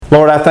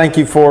Lord, I thank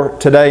you for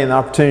today and the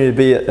opportunity to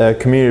be at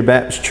Community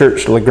Baptist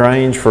Church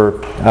LaGrange for,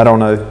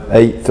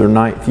 8th or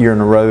 9th year in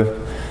a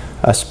row,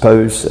 I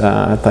suppose.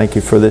 I thank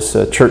you for this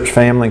church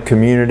family and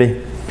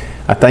community.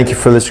 I thank you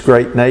for this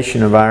great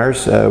nation of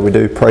ours. We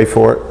do pray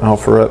for it,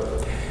 offer up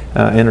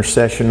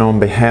intercession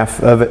on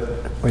behalf of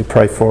it. We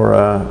pray for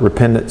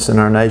repentance in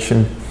our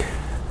nation.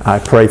 I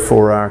pray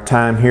for our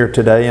time here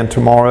today and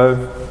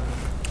tomorrow.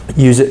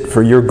 Use it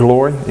for your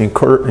glory.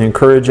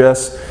 Encourage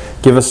us.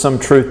 Give us some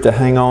truth to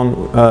hang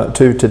on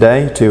to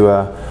today, to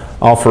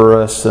offer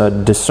us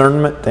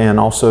discernment and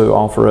also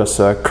offer us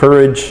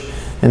courage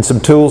and some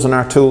tools in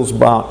our tools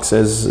box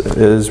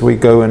as we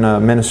go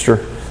and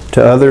minister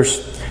to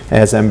others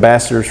as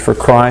ambassadors for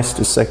Christ,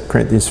 as 2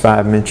 Corinthians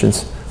 5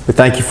 mentions. We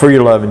thank you for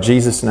your love. In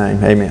Jesus'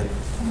 name, amen.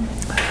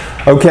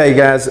 Okay,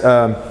 guys,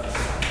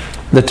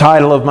 the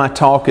title of my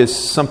talk is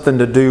something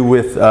to do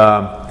with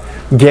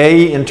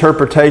gay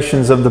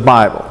interpretations of the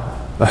Bible.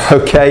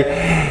 Okay,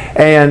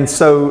 and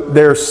so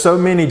there's so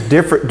many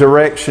different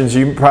directions.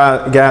 You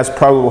guys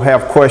probably will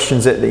have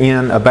questions at the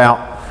end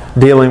about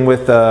dealing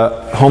with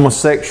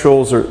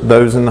homosexuals or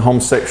those in the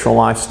homosexual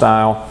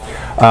lifestyle,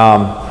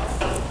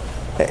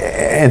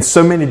 and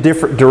so many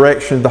different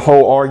directions the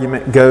whole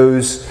argument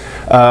goes.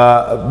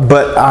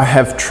 But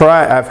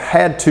I've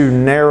had to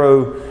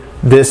narrow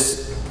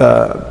this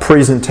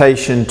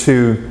presentation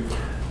to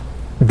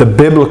the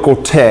biblical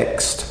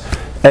text.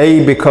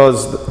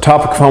 Because the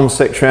topic of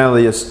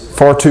homosexuality is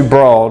far too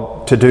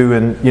broad to do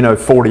in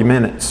 40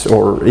 minutes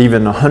or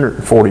even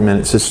 140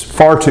 minutes. It's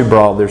far too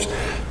broad. There's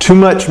too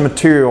much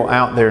material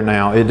out there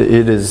now. It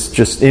is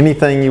just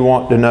anything you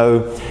want to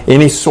know,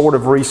 any sort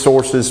of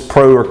resources,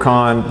 pro or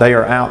con, they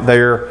are out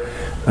there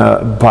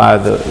by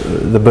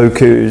the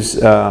bukus.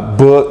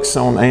 Books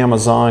on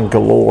Amazon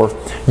galore.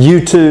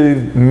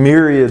 YouTube,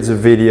 myriads of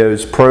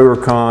videos, pro or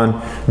con,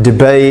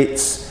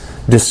 debates,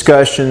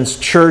 discussions,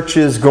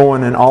 churches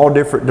going in all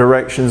different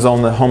directions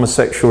on the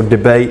homosexual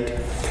debate.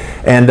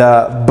 And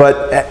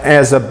but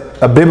as a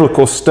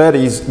biblical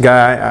studies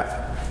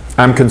guy,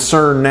 I'm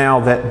concerned now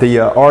that the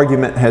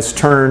argument has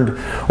turned,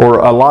 or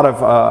a lot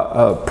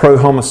of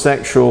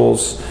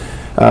pro-homosexuals,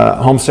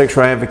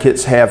 homosexual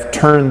advocates have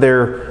turned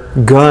their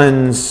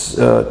guns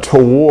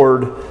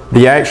toward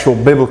the actual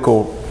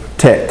biblical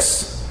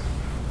texts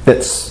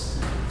that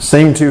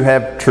seem to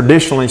have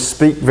traditionally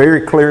speak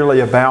very clearly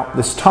about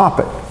this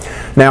topic.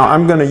 Now,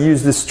 I'm going to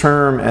use this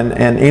term and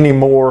any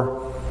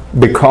more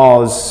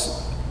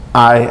because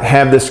I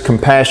have this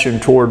compassion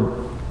toward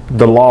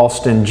the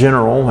lost in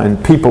general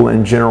and people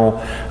in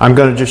general. I'm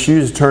going to just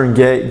use the term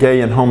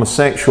gay and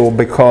homosexual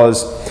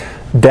because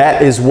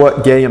that is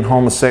what gay and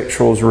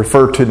homosexuals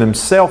refer to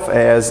themselves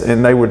as,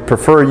 and they would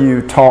prefer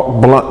you talk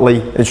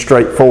bluntly and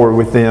straightforward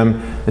with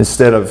them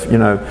instead of,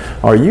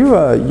 are you,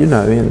 in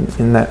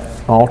that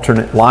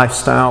alternate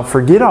lifestyle?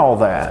 Forget all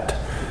that.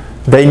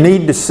 They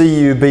need to see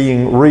you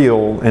being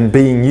real and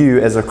being you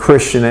as a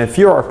Christian. And if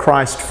you're a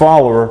Christ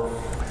follower,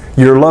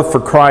 your love for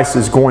Christ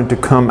is going to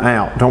come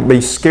out. Don't be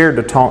scared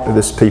to talk to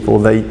these people,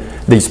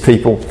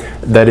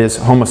 that is,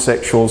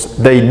 homosexuals.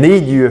 They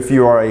need you if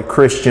you are a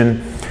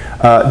Christian.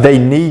 They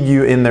need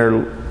you in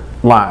their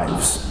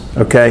lives.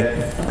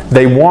 Okay?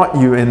 They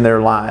want you in their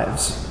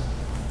lives.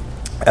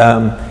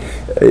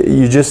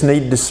 You just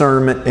need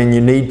discernment, and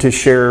you need to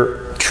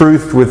share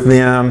truth with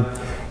them,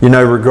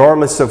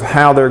 regardless of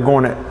how they're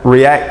going to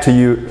react to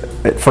you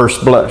at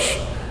first blush.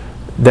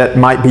 That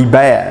might be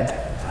bad.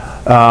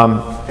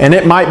 And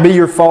it might be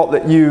your fault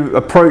that you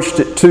approached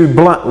it too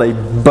bluntly,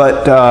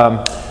 but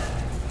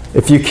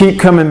if you keep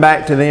coming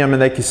back to them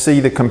and they can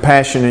see the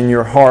compassion in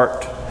your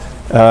heart,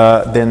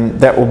 then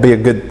that will be a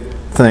good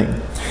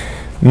thing.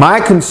 My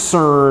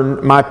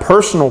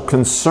personal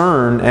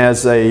concern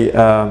as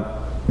a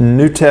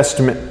New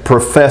Testament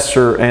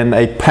professor and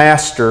a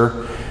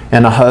pastor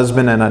and a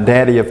husband and a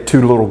daddy of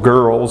 2 little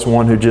girls,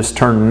 one who just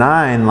turned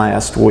 9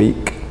 last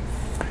week.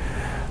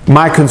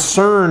 My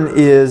concern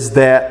is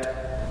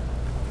that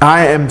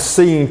I am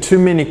seeing too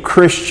many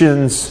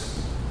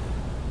Christians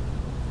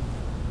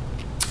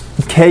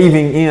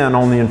caving in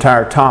on the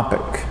entire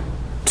topic.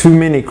 Too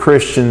many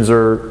Christians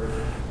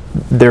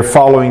they're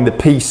following the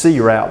PC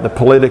route, the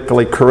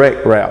politically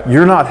correct route.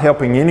 You're not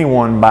helping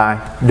anyone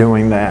by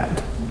doing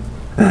that.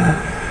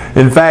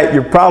 In fact,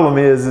 your problem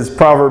is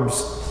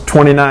Proverbs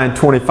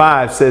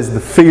 29:25 says, the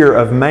fear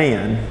of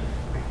man,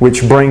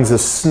 which brings a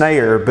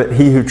snare, but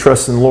he who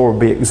trusts in the Lord will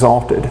be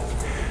exalted.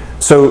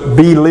 So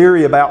be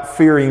leery about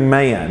fearing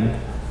man.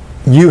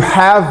 You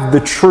have the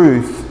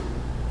truth,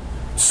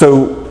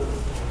 so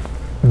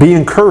be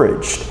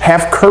encouraged.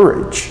 Have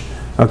courage.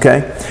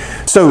 Okay?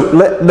 So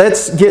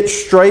let's get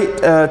straight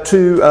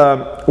to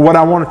what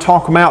I want to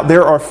talk about.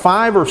 There are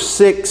 5 or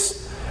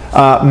 6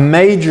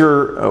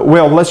 major,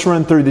 let's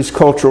run through these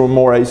cultural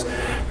mores.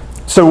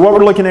 So what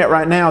we're looking at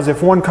right now is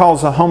if one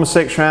calls a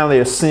homosexuality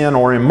a sin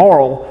or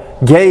immoral,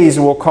 gays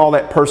will call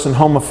that person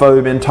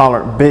homophobe,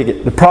 intolerant,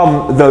 bigot. The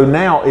problem, though,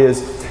 now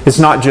is it's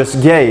not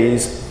just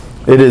gays.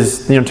 It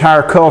is the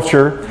entire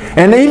culture,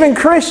 and even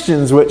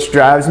Christians, which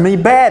drives me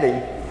batty.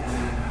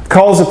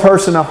 calls a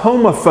person a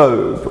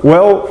homophobe.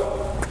 Well,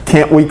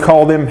 can't we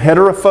call them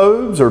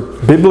heterophobes or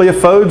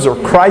bibliophobes or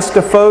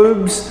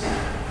Christophobes?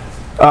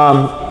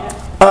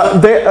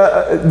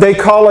 They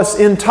call us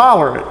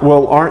intolerant.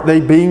 Well, aren't they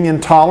being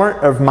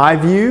intolerant of my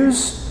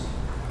views?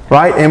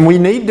 Right? And we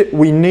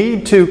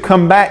need to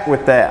come back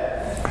with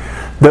that.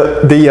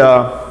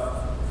 The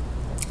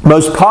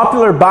most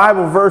popular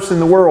Bible verse in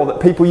the world that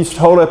people used to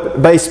hold up at the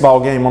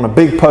baseball game on a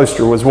big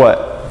poster was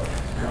what?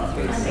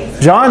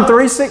 John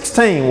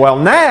 3:16. Well,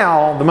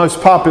 now the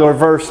most popular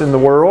verse in the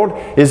world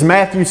is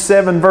Matthew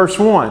 7 verse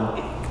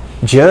 1.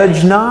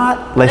 Judge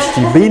not, lest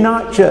you be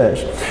not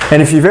judged.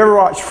 And if you've ever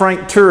watched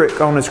Frank Turek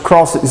on his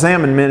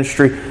Cross-Examine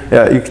ministry,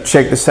 you can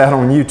check this out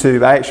on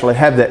YouTube. I actually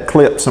have that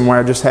clip somewhere.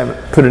 I just haven't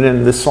put it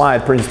into this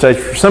slide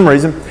presentation for some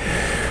reason.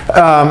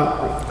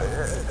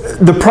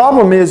 The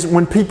problem is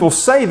when people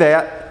say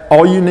that,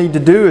 all you need to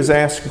do is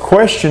ask a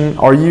question,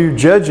 are you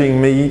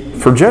judging me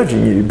for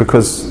judging you?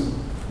 Because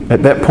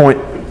at that point,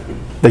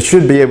 they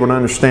should be able to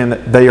understand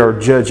that they are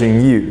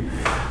judging you.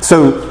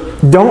 So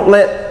don't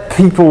let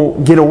people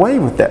get away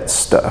with that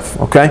stuff,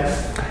 okay?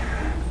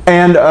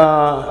 And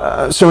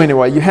so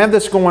anyway, you have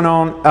this going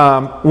on.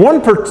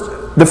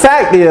 The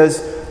fact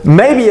is,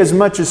 maybe as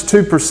much as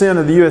 2%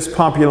 of the U.S.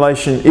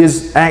 population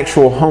is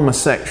actual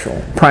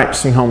homosexual,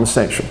 practicing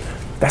homosexual.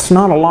 That's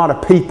not a lot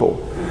of people.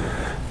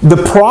 The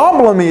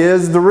problem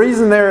is, the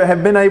reason they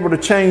have been able to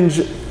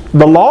change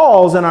the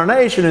laws in our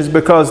nation is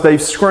because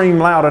they've screamed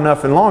loud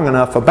enough and long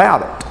enough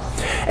about it.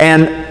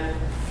 And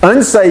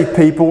unsaved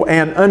people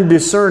and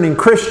undiscerning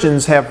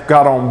Christians have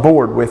got on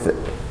board with it.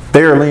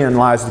 Therein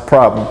lies the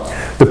problem.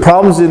 The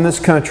problems in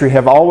this country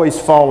have always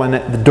fallen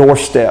at the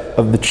doorstep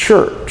of the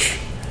church.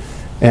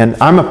 And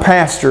I'm a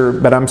pastor,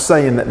 but I'm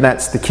saying that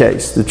that's the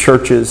case. The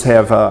churches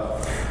have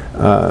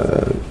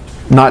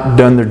not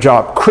done their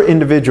job.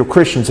 Individual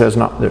Christians has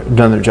not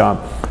done their job.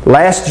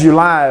 Last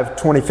July of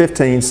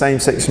 2015,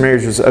 same-sex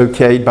marriage was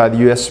okayed by the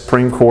U.S.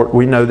 Supreme Court.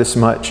 We know this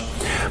much.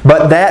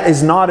 But that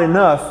is not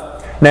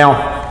enough.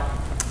 Now,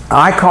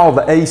 I call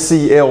the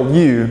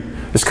ACLU,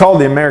 it's called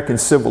the American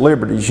Civil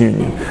Liberties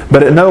Union,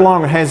 but it no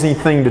longer has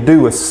anything to do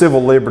with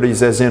civil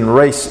liberties as in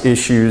race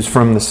issues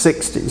from the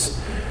 60s.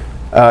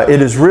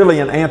 It is really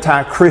an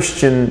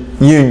anti-Christian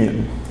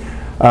union.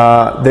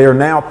 They are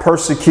now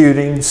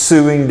persecuting,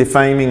 suing,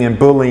 defaming, and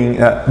bullying.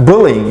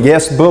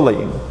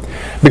 Bullying.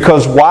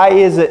 Because why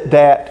is it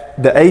that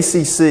the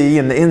ACC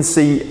and the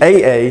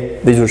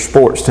NCAA, these are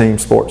sports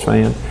teams, sports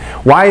fans,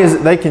 why is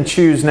it they can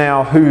choose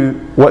now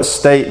what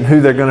state and who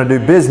they're going to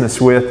do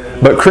business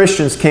with, but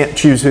Christians can't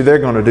choose who they're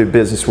going to do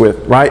business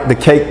with, right? The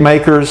cake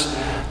makers,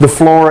 the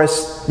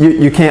florists,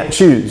 you can't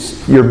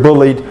choose. You're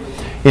bullied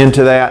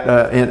into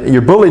that. And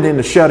you're bullied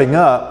into shutting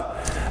up,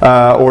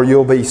 or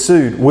you'll be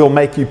sued. We'll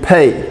make you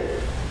pay.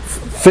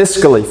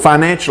 Fiscally,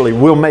 financially,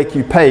 we'll make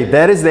you pay.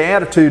 That is the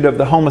attitude of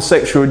the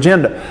homosexual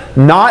agenda.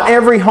 Not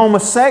every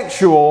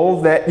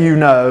homosexual that you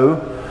know,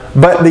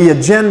 but the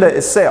agenda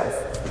itself.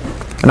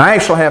 And I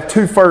actually have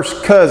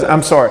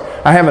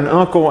I have an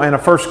uncle and a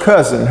first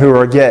cousin who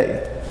are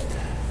gay.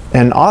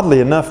 And oddly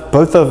enough,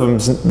 both of them,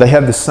 they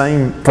have the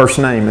same first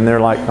name, and they're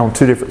like on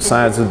two different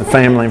sides of the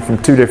family and from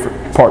two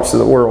different parts of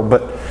the world.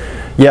 But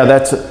yeah,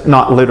 that's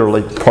not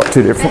literally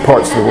two different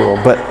parts of the world.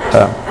 But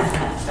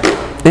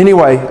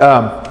anyway,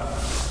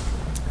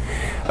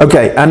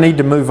 okay, I need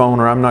to move on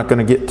or I'm not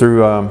going to get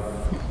through...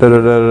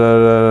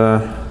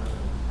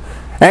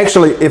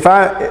 Actually,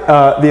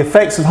 the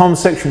effects of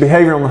homosexual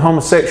behavior on the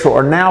homosexual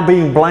are now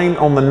being blamed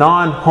on the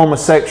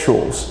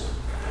non-homosexuals.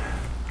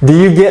 Do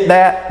you get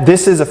that?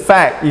 This is a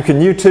fact. You can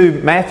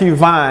YouTube Matthew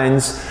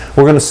Vines.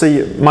 We're going to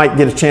see, might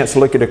get a chance to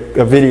look at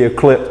a video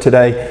clip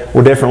today.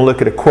 We'll definitely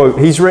look at a quote.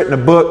 He's written a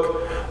book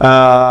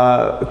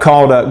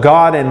called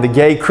God and the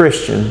Gay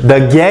Christian.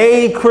 The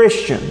Gay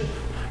Christian.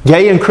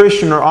 Gay and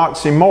Christian are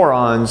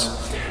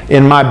oxymorons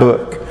in my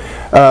book.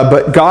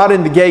 But God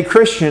and the Gay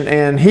Christian,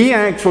 and he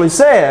actually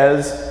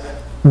says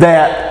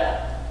that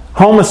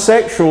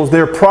homosexuals,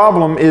 their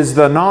problem is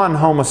the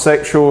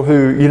non-homosexual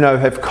who,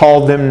 have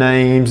called them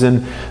names,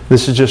 and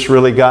this has just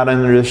really got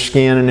under their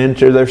skin and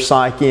into their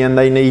psyche, and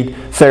they need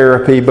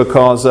therapy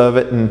because of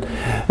it. And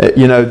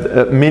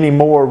many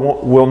more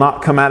will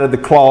not come out of the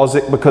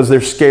closet because they're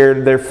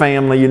scared their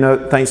family,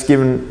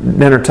 Thanksgiving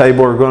dinner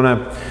table are going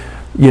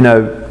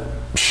to,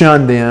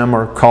 shun them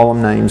or call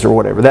them names or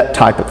whatever, that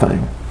type of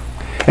thing.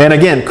 And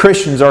again,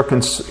 Christians are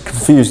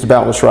confused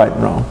about what's right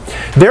and wrong.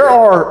 There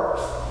are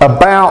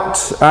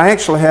I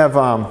actually have,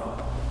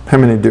 how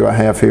many do I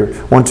have here?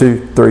 1,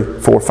 2, 3,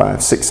 4,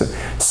 5, 6,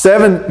 7.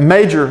 7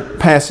 major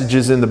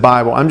passages in the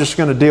Bible. I'm just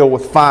going to deal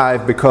with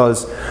 5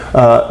 because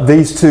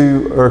these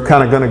two are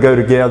kind of going to go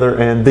together,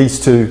 and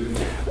these two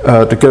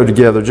to go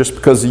together just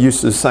because they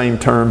use the same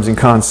terms and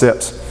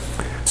concepts.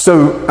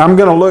 So we're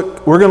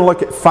going to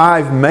look at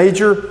 5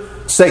 major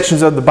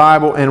sections of the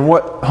Bible and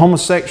what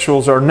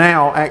homosexuals are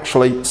now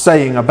actually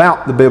saying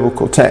about the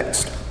biblical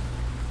text.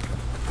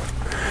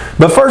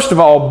 But first of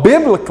all,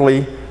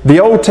 biblically, the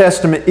Old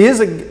Testament is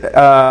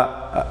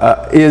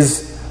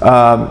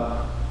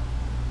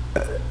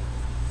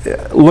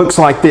looks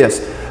like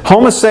this.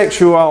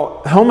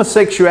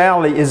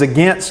 Homosexuality is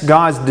against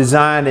God's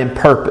design and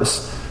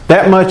purpose.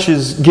 That much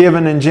is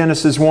given in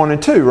Genesis 1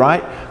 and 2,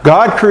 right?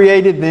 God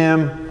created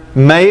them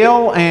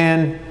male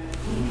and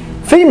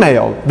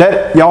female.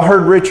 That y'all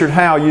heard Richard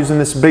Howe using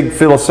this big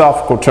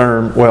philosophical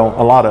term, well,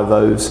 a lot of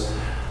those.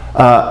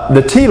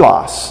 The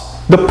telos,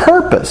 the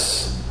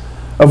purpose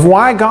of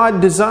why God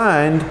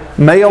designed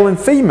male and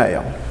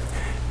female.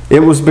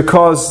 It was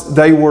because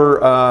they were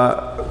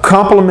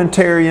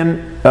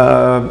complementarian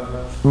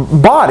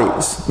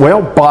bodies.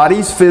 Well,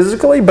 bodies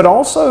physically, but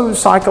also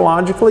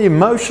psychologically,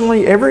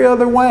 emotionally, every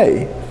other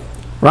way.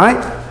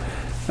 Right?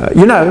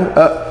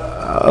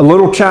 A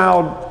little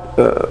child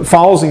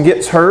falls and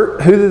gets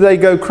hurt. Who do they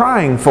go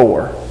crying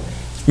for?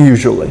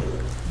 Usually.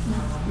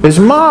 It's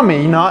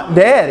mommy, not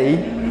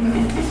daddy.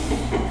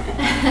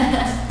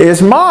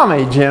 It's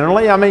mommy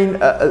generally. I mean,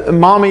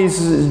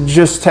 mommies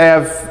just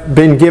have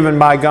been given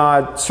by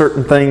God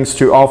certain things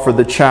to offer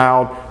the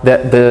child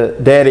that the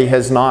daddy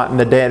has not, and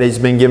the daddy's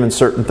been given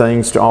certain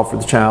things to offer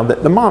the child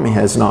that the mommy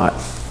has not.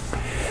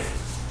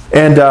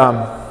 And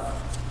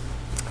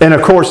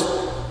of course,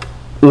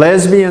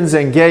 lesbians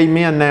and gay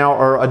men now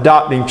are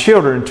adopting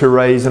children to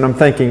raise, and I'm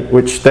thinking,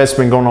 which that's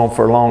been going on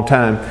for a long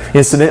time.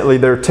 Incidentally,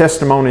 there are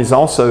testimonies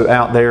also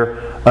out there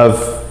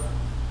of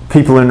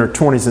people in their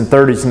 20s and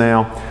 30s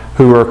now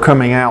who are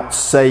coming out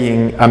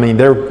saying, I mean,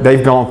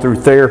 they've gone through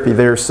therapy,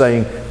 they're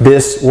saying,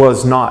 this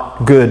was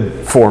not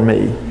good for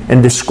me,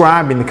 and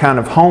describing the kind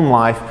of home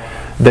life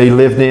they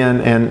lived in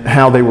and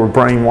how they were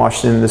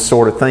brainwashed in this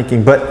sort of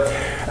thinking. But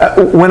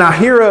when I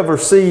hear of or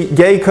see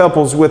gay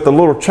couples with a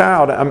little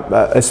child,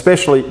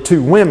 especially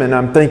two women,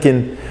 I'm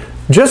thinking,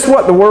 just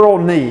what the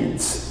world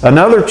needs.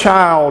 Another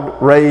child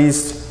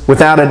raised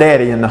without a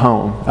daddy in the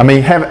home. I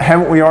mean,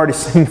 haven't we already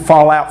seen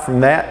fallout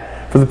from that?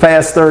 For the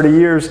past 30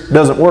 years,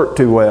 doesn't work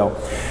too well.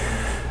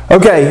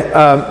 Okay,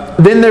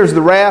 then there's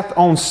the wrath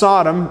on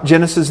Sodom,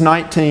 Genesis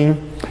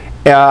 19.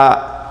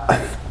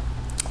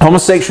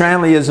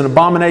 Homosexuality is an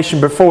abomination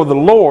before the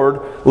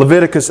Lord,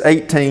 Leviticus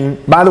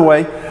 18. By the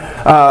way,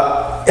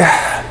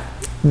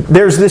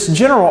 there's this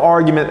general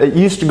argument that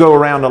used to go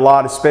around a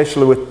lot,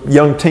 especially with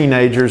young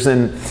teenagers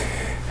and,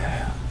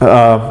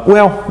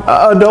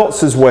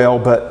 adults as well,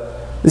 but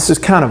this is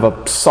kind of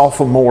a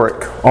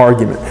sophomoric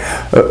argument.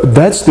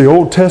 That's the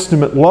Old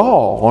Testament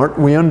law. Aren't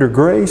we under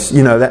grace?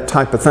 You know, that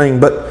type of thing.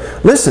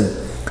 But listen,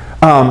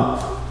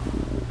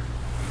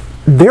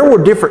 there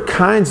were different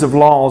kinds of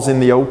laws in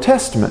the Old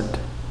Testament.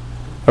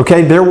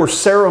 Okay, there were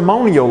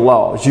ceremonial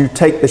laws. You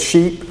take the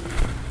sheep,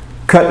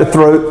 cut the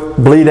throat,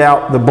 bleed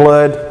out the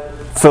blood,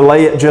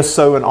 fillet it just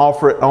so, and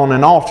offer it on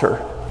an altar.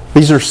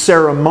 These are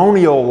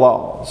ceremonial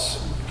laws.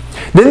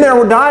 Then there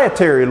were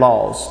dietary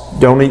laws.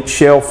 Don't eat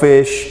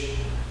shellfish.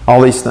 All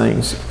these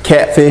things.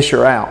 Catfish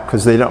are out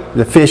because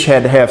the fish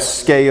had to have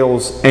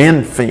scales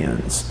and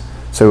fins.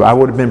 So I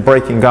would have been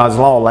breaking God's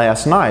law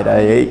last night. I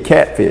ate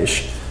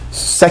catfish.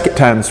 Second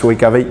time this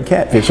week I've eaten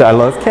catfish. I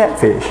love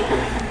catfish.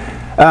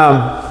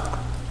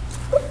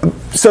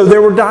 So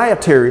there were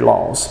dietary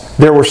laws.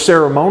 There were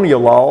ceremonial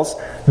laws.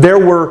 There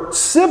were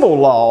civil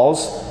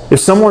laws. If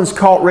someone's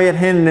caught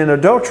red-handed in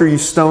adultery, you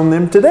stone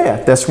them to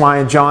death. That's why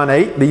in John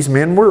 8 these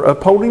men were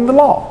upholding the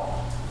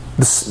law.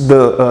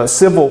 The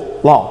civil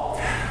law.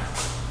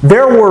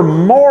 There were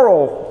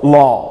moral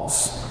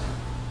laws.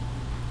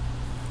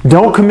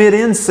 Don't commit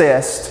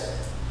incest.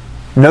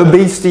 No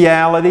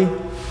bestiality.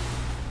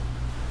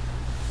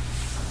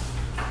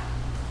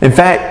 In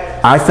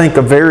fact, I think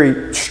a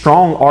very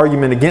strong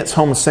argument against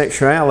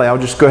homosexuality, I'll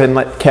just go ahead and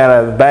let the cat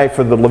out of the bag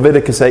for the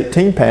Leviticus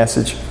 18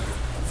 passage.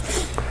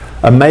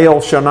 A male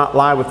shall not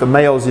lie with the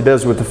male as he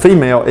does with the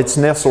female. It's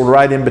nestled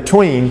right in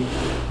between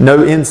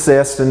no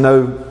incest and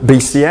no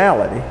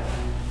bestiality.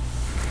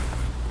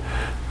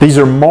 These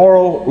are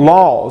moral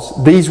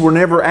laws. These were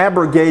never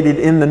abrogated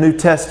in the New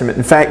Testament.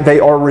 In fact, they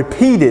are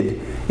repeated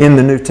in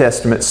the New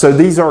Testament. So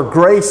these are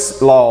grace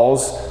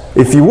laws,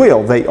 if you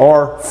will. They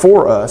are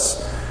for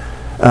us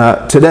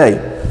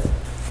today.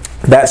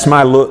 That's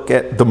my look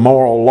at the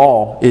moral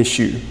law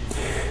issue.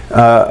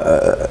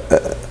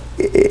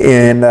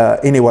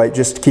 Anyway,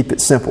 just to keep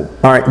it simple.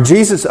 All right,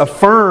 Jesus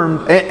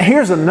affirmed, and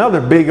here's another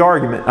big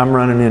argument I'm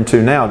running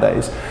into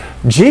nowadays.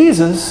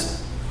 Jesus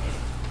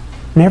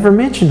never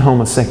mentioned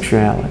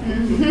homosexuality.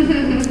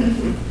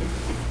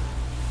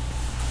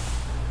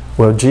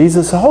 Well,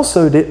 Jesus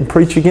also didn't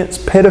preach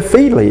against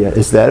pedophilia.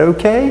 Is that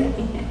okay?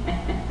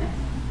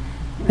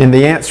 And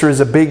the answer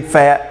is a big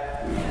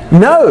fat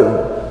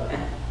no.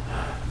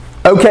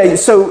 Okay,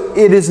 so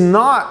it is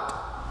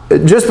not,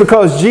 just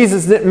because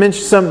Jesus didn't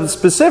mention something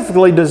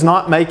specifically does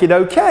not make it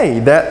okay.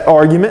 That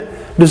argument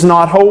does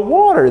not hold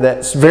water.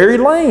 That's very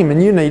lame,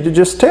 and you need to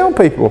just tell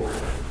people,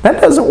 that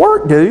doesn't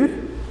work,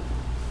 dude.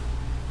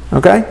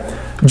 Okay?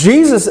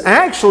 Jesus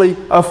actually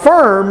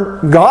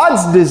affirmed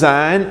God's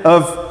design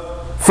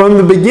of, from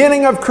the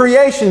beginning of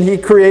creation, He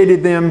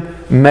created them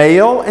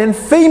male and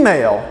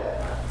female.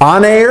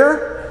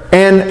 Aner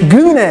and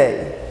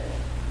gune.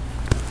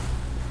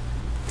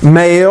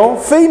 Male,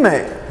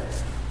 female.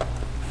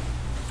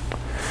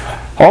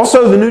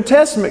 Also, the New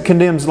Testament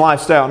condemns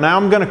lifestyle. Now,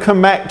 I'm going to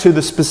come back to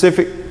the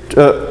specific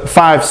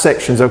 5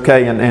 sections,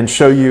 okay, and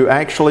show you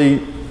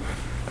actually,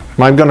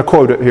 I'm going to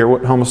quote it here,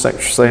 what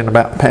homosexuals are saying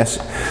about the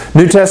passage.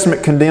 New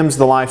Testament condemns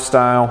the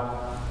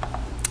lifestyle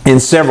in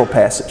several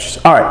passages.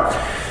 All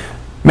right.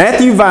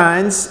 Matthew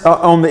Vines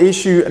on the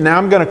issue, now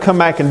I'm going to come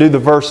back and do the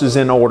verses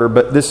in order,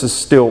 but this is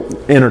still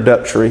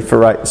introductory for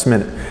right this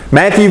minute.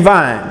 Matthew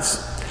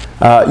Vines,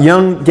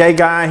 young gay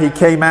guy, he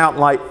came out in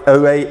like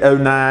 08,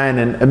 09,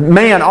 and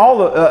man, all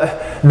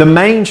the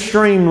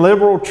mainstream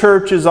liberal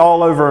churches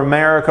all over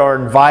America are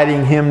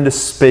inviting him to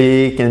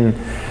speak and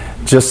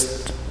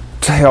just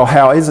tell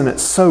how isn't it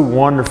so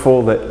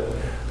wonderful that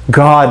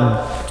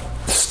God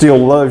still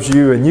loves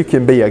you and you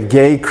can be a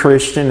gay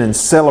Christian and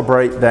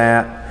celebrate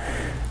that.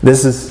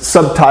 This is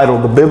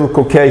subtitled The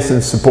Biblical Case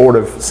in Support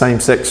of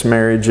Same-Sex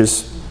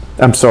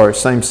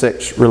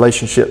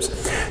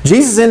Relationships.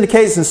 Jesus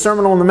indicates in the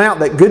Sermon on the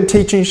Mount that good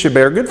teaching should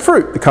bear good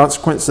fruit. The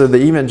consequences of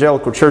the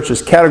evangelical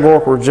church's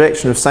categorical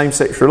rejection of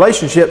same-sex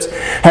relationships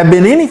have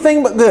been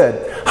anything but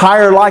good.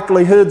 Higher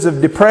likelihoods of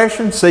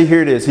depression. See,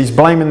 here it is. He's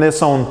blaming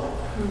this on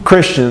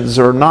Christians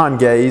or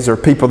non-gays or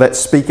people that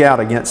speak out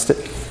against it.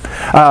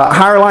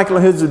 Higher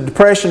likelihoods of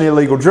depression,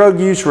 illegal drug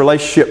use,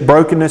 relationship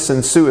brokenness,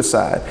 and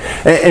suicide.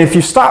 And if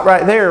you stop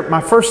right there, my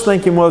first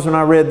thinking was when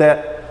I read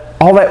that,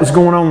 all that was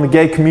going on in the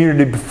gay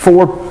community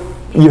before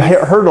you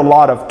heard a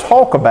lot of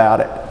talk about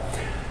it.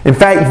 In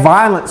fact,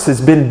 violence has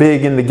been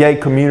big in the gay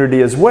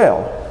community as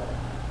well.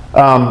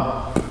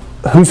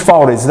 Whose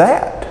fault is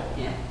that?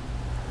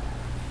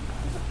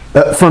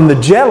 From the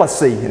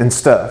jealousy and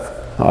stuff,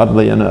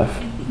 oddly enough.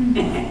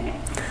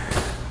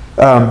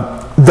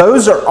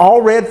 Those are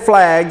all red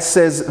flags,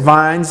 says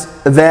Vines,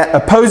 that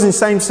opposing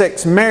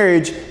same-sex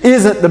marriage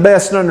isn't the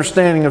best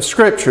understanding of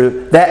Scripture.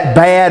 That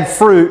bad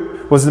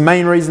fruit was the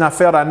main reason I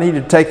felt I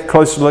needed to take a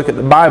closer look at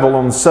the Bible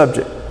on the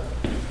subject.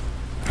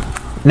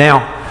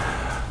 Now,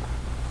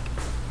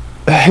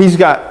 he's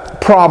got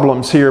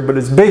problems here, but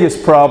his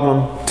biggest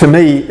problem to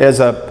me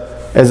as a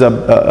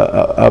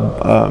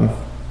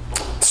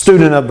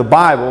student of the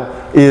Bible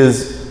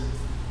is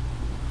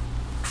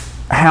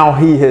how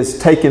he has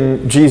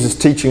taken Jesus'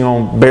 teaching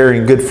on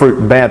bearing good fruit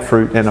and bad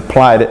fruit and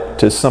applied it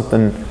to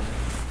something.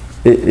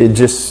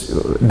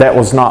 That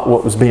was not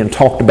what was being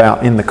talked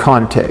about in the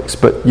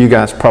context, but you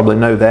guys probably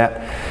know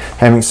that,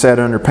 having sat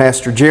under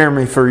Pastor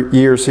Jeremy for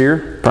years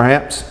here,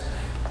 perhaps.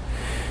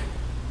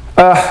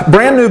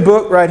 Brand new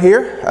book right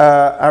here.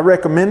 I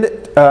recommend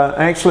it.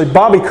 Actually,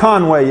 Bobby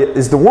Conway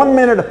is the 1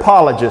 Minute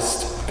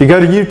Apologist. If you go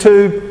to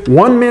YouTube,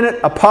 1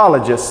 Minute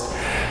Apologist.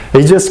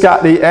 He just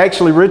got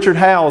actually Richard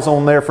Howell's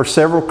on there for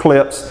several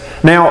clips.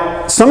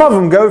 Now, some of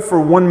them go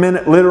for 1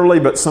 minute literally,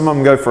 but some of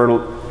them go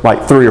for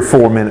like 3 or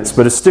 4 minutes.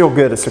 But it's still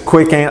good. It's a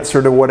quick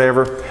answer to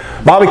whatever.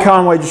 Bobby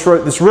Conway just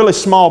wrote this really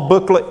small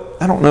booklet.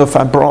 I don't know if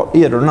I brought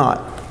it or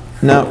not.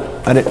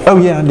 No, I didn't. Oh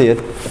yeah, I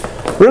did.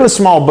 Really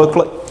small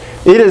booklet.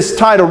 It is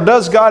titled,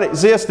 Does God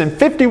Exist? And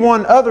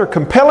 51 Other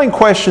Compelling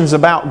Questions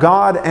About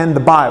God and the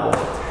Bible.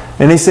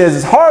 And he says,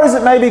 as hard as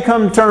it may be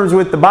come to terms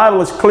with, the Bible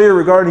is clear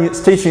regarding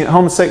its teaching that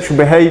homosexual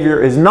behavior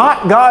is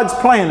not God's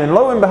plan. And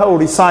lo and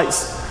behold, he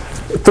cites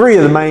four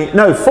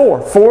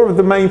of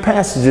the main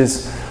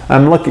passages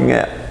I'm looking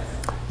at.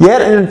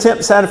 Yet, in an attempt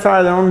to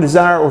satisfy their own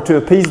desire or to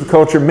appease the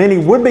culture, many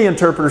would-be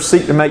interpreters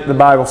seek to make the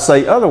Bible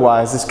say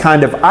otherwise. This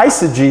kind of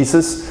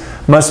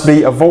eisegesis must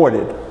be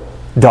avoided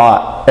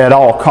at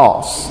all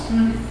costs.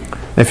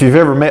 If you've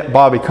ever met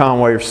Bobby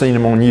Conway or seen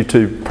him on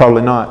YouTube,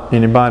 probably not.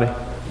 Anybody?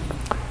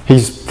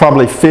 He's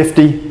probably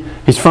 50.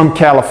 He's from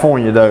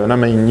California though, and I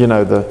mean, you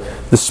know,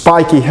 the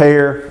spiky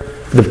hair,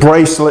 the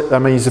bracelet. I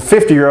mean, he's a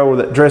 50-year-old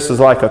that dresses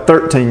like a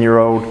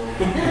 13-year-old,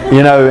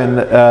 you know, and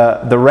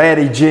the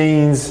ratty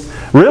jeans.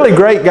 Really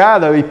great guy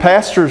though. He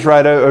pastors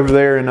right over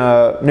there in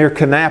near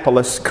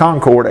Kannapolis,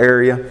 Concord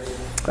area.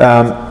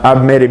 I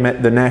met him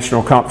at the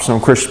National Conference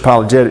on Christian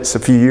Apologetics a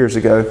few years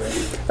ago.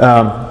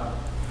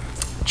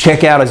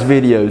 Check out his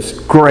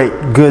videos.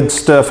 Great, good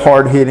stuff,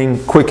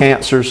 hard-hitting, quick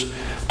answers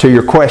to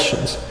your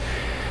questions.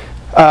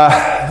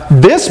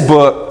 This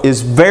book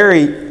is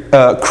very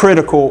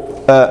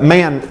critical.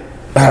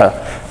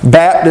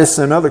 Baptists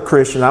and other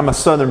Christians, I'm a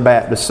Southern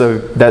Baptist, so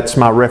that's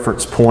my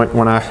reference point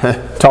when I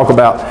talk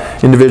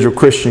about individual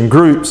Christian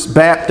groups.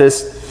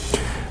 Baptists,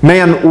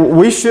 man,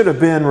 we should have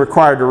been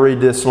required to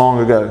read this long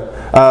ago.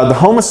 The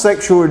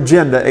Homosexual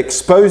Agenda,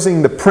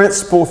 Exposing the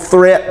Principal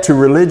Threat to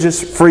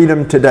Religious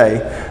Freedom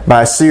Today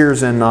by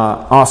Sears and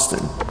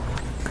Austin.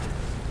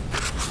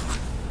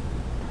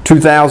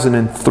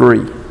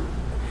 2003.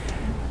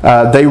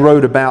 They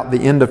wrote about the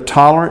end of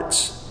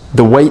tolerance,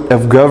 the weight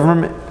of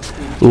government,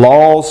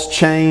 laws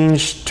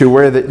changed to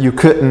where that you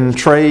couldn't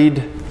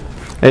trade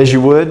as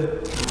you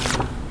would.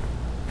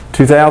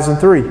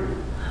 2003.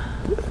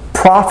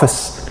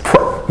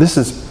 This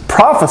is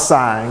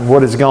prophesying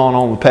what has gone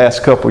on the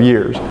past couple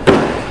years.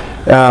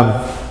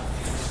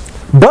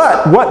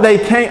 But what they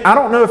came, I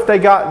don't know if they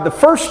got, the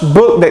first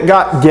book that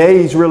got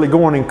gays really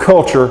going in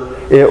culture,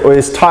 it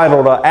was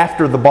titled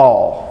After the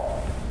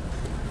Ball.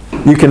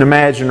 You can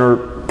imagine,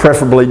 or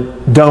preferably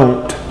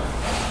don't,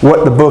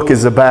 what the book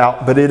is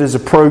about, but it is a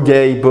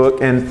pro-gay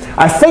book, and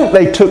I think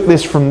they took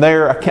this from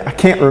there. I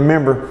can't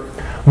remember,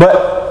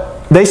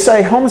 but they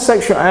say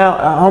homosexual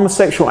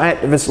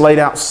activists laid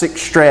out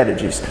 6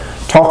 strategies.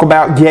 Talk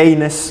about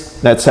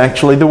gayness. That's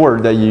actually the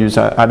word they use.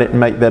 I didn't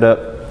make that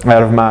up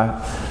out of my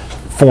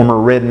former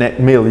redneck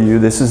milieu.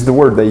 This is the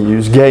word they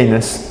use,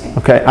 gayness.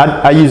 Okay,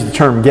 I use the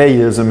term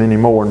gayism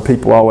anymore, and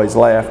people always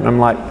laugh, and I'm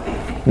like,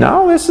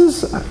 no,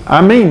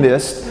 I mean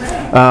this.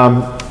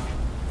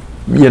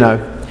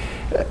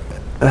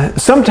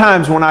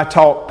 Sometimes when I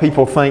talk,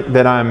 people think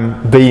that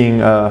I'm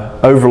being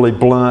overly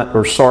blunt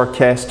or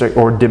sarcastic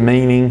or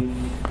demeaning.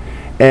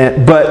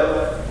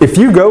 But if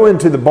you go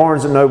into the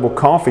Barnes & Noble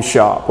coffee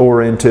shop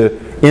or into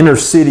inner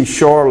city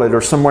Charlotte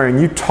or somewhere and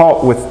you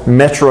talk with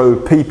metro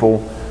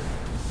people,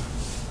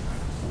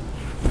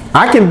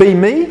 I can be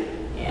me.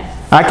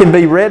 I can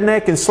be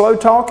redneck and slow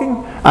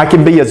talking. I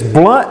can be as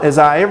blunt as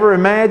I ever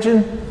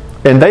imagined.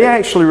 And they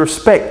actually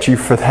respect you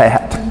for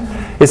that.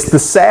 It's the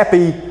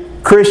sappy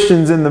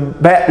Christians in the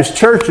Baptist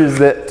churches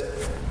that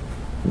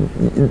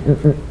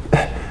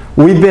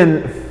we've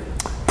been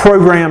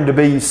programmed to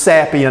be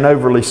sappy and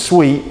overly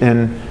sweet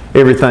and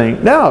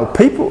everything. No,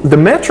 the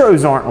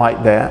metros aren't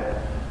like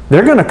that.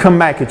 They're going to come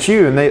back at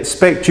you and they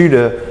expect you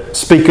to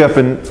speak up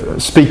and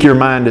speak your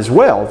mind as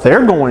well.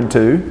 They're going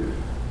to,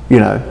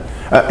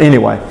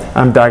 anyway,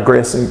 I'm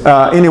digressing.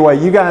 Anyway,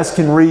 you guys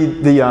can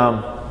read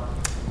the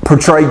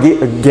Portray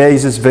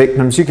Gays as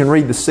Victims. You can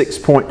read the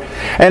 6th point.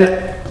 And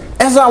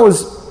as I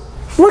was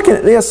looking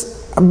at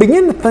this, I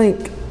began to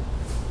think,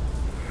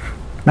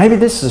 maybe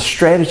this is a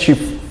strategy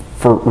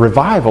for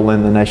revival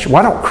in the nation.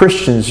 Why don't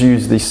Christians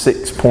use these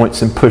 6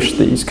 points and push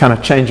these, kind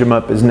of change them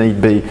up as need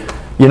be?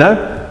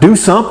 Do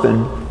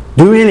something,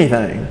 do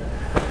anything.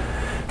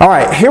 All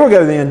right, here we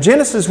go then.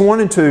 Genesis 1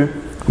 and 2,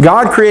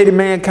 God created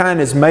mankind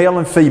as male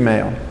and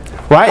female.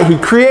 Right? He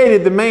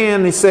created the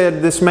man. He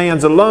said, this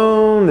man's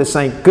alone. This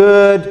ain't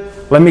good.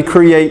 Let me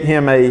create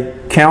him a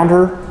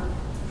counter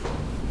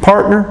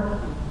partner.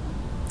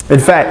 In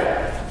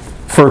fact,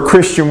 for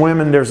Christian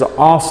women, there's an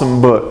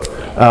awesome book,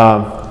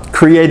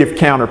 Creative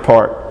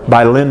Counterpart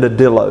by Linda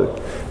Dillow.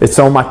 It's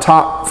on my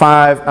top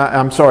 5.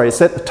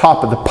 It's at the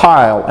top of the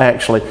pile,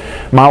 actually.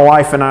 My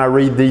wife and I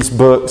read these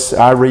books.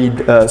 I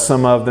read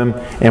some of them.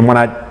 And when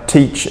I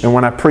teach and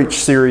when I preach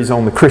series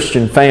on the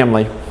Christian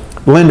family,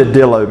 Linda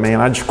Dillow, man,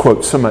 I just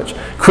quote so much.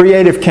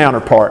 Creative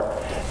Counterpart.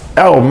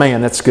 Oh, man,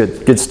 that's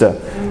good. Good stuff.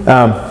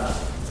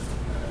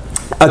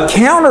 A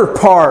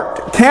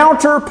counterpart.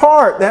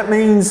 Counterpart. That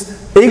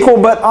means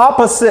equal but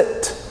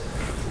opposite.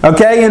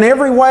 Okay, in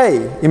every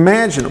way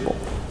imaginable.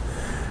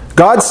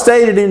 God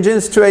stated in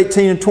Genesis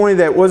 2:18 and 20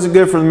 that it wasn't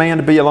good for the man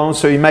to be alone,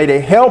 so He made a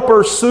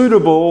helper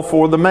suitable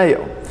for the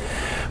male.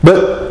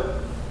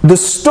 But the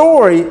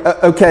story,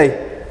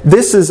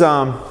 this is...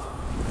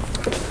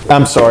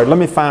 I'm sorry, let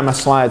me find my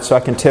slide so I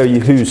can tell you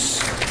who's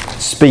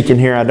speaking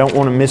here. I don't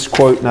want to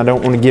misquote and I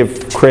don't want to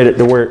give credit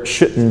to where it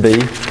shouldn't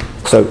be.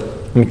 So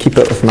let me keep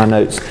up with my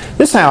notes.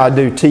 This is how I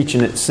do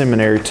teaching at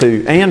seminary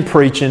too, and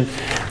preaching.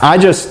 I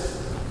just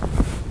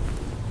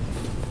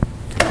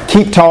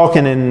keep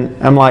talking and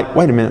I'm like,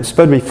 wait a minute, I'm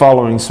supposed to be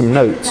following some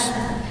notes.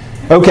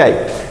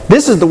 Okay,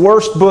 this is the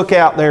worst book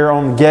out there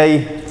on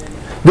gay.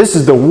 This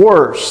is the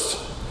worst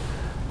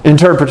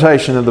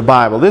interpretation of the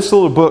Bible. This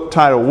little book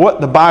titled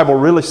What the Bible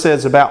Really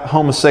Says About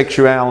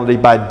Homosexuality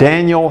by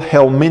Daniel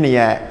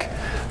Helminiak,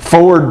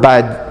 forward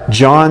by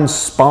John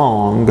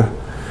Spong.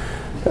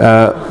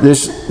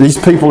 These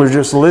people are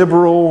just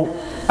liberal.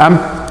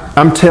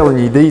 I'm telling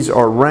you, these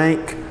are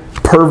rank,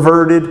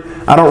 perverted.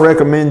 I don't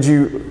recommend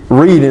you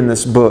read in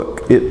this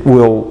book. It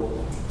will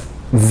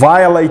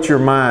violate your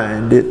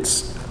mind.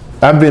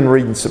 I've been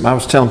reading some. I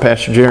was telling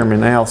Pastor Jeremy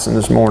and Allison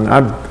this morning,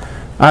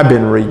 I've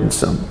been reading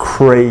some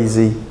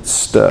crazy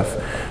stuff,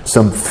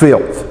 some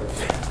filth.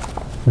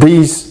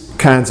 These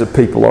kinds of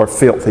people are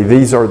filthy.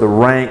 These are the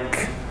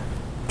rank,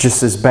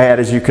 just as bad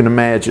as you can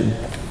imagine.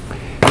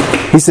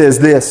 He says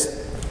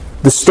this,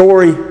 the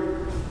story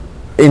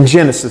in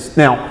Genesis.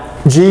 Now,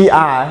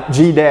 G-I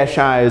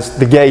is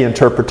the gay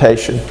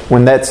interpretation.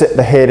 When that's at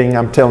the heading,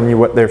 I'm telling you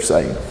what they're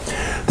saying.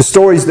 The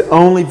story is the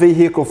only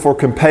vehicle for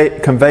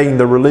conveying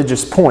the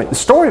religious point. The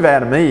story of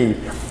Adam and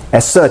Eve,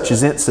 as such,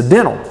 is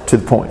incidental to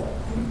the point.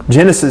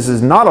 Genesis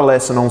is not a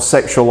lesson on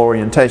sexual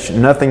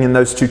orientation. Nothing in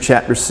those 2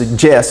 chapters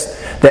suggests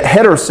that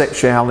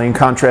heterosexuality, in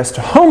contrast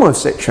to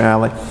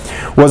homosexuality,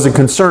 was a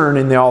concern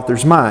in the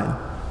author's mind.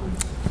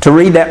 To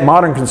read that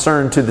modern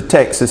concern to the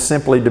text is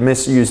simply to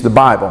misuse the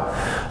Bible.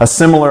 A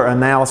similar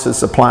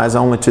analysis applies to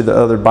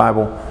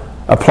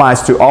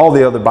all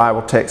the other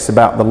Bible texts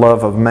about the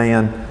love of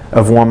man,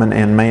 of woman,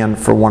 and man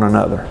for one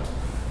another.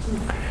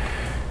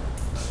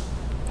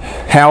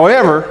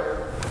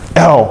 However,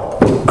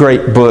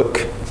 great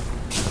book.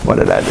 What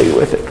did I do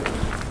with it?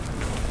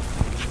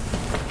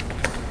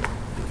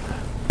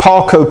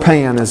 Paul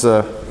Copan is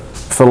a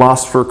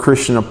philosopher,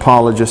 Christian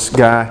apologist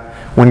guy.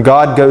 When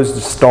God Goes to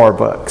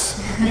Starbucks.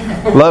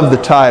 Love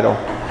the title.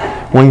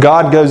 When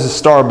God Goes to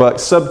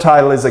Starbucks.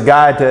 Subtitle is A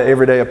Guide to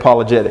Everyday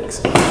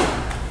Apologetics.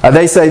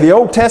 They say the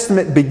Old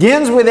Testament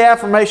begins with the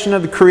affirmation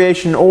of the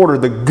creation order,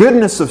 the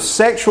goodness of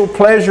sexual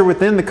pleasure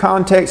within the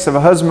context of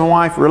a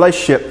husband-wife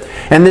relationship.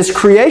 And this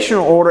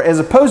creational order, as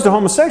opposed to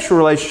homosexual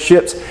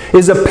relationships,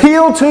 is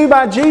appealed to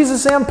by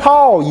Jesus and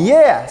Paul.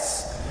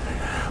 Yes.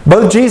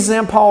 Both Jesus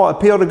and Paul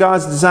appeal to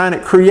God's design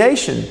at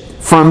creation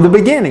from the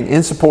beginning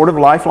in support of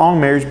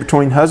lifelong marriage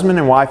between husband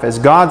and wife as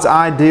God's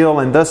ideal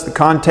and thus the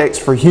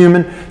context for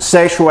human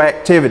sexual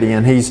activity.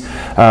 And he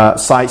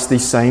cites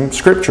these same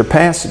scripture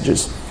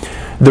passages.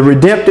 The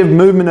redemptive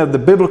movement of the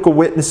biblical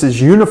witness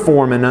is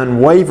uniform and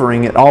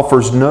unwavering. It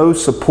offers no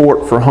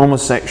support for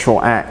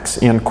homosexual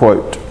acts. End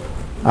quote.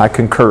 I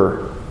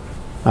concur.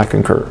 I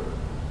concur.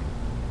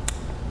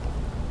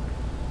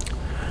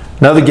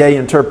 Another gay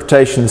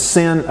interpretation,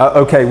 sin.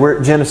 Okay, we're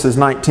at Genesis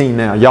 19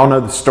 now. Y'all know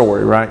the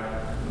story, right?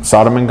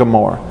 Sodom and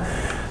Gomorrah.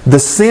 The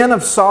sin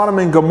of Sodom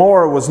and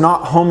Gomorrah was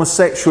not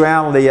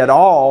homosexuality at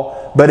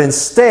all, but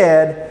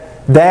instead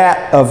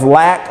that of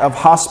lack of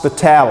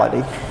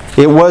hospitality.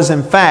 It was,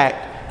 in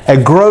fact, a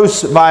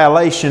gross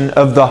violation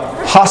of the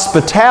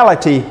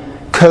hospitality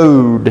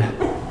code.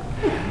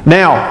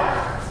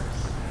 Now,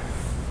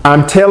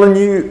 I'm telling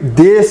you,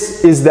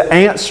 this is the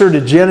answer to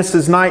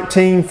Genesis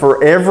 19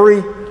 for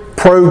every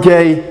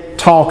pro-gay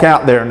talk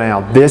out there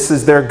now. This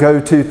is their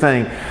go-to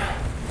thing.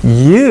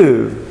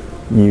 You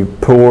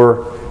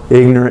poor,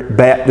 ignorant,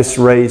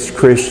 Baptist-raised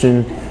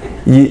Christian,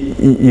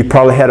 you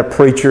probably had a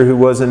preacher who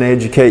wasn't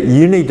educated.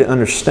 You need to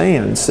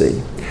understand,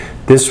 see.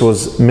 This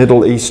was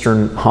Middle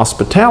Eastern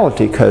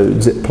hospitality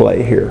codes at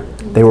play here.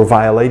 They were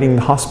violating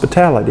the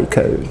hospitality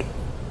code.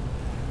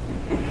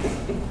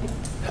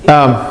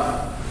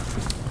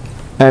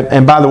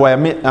 And by the way,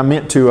 I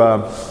meant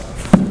to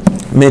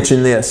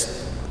mention this.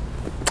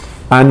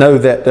 I know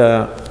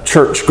that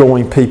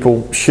church-going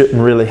people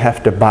shouldn't really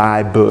have to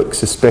buy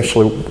books,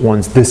 especially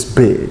ones this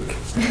big.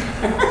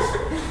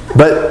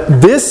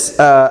 But this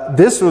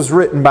was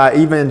written by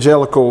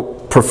evangelical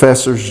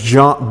professors,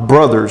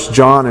 brothers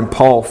John and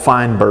Paul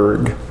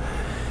Feinberg.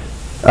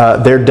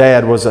 Their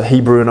dad was a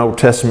Hebrew and Old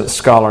Testament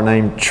scholar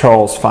named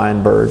Charles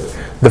Feinberg.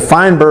 The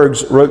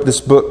Feinbergs wrote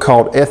this book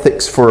called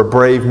Ethics for a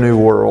Brave New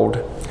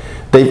World.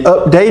 They've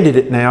updated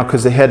it now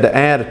because they had to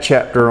add a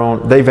chapter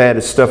on, they've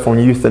added stuff on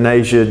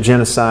euthanasia,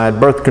 genocide,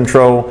 birth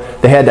control.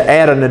 They had to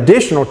add an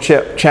additional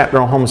chapter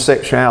on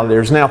homosexuality.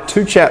 There's now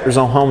 2 chapters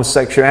on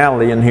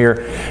homosexuality in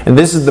here, and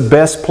this is the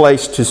best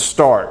place to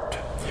start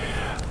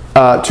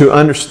to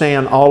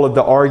understand all of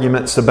the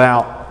arguments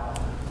about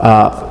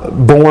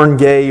born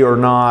gay or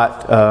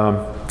not,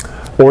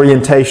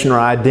 orientation or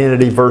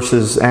identity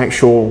versus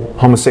actual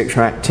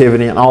homosexual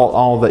activity, and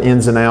all the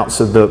ins and outs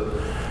of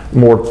the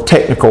more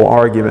technical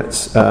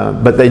arguments,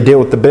 but they deal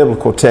with the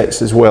biblical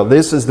text as well.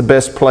 This is the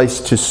best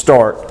place to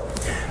start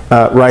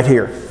right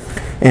here.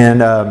 And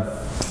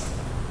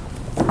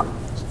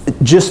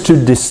just to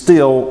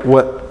distill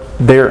what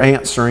they're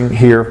answering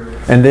here,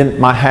 and then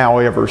my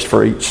howevers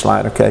for each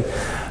slide, okay?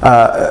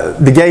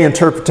 The gay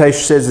interpretation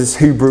says this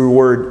Hebrew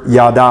word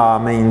yada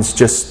means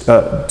just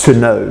to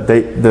know.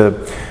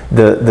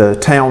 The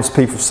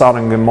townspeople of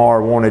Sodom and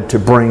Gomorrah wanted to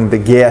bring the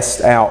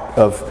guests out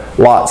of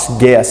Lot's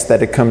guests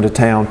that had come to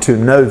town to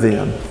know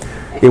them.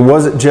 It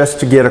wasn't just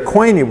to get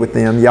acquainted with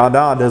them.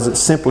 Yada doesn't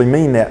simply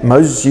mean that.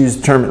 Moses used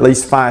the term at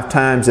least 5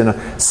 times in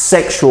a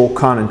sexual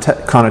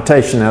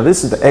connotation. Now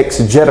this is the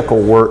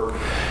exegetical work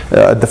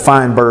the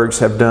Feinbergs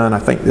have done. I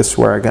think this is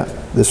where I got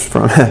this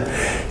from.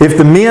 If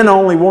the men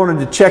only wanted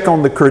to check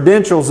on the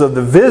credentials of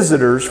the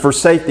visitors for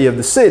safety of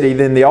the city,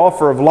 then the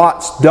offer of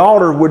Lot's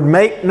daughter would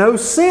make no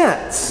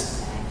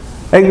sense.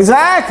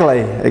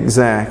 Exactly.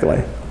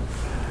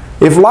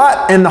 If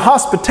Lot and the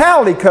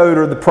hospitality code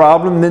are the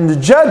problem, then the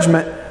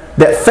judgment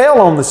fell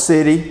on the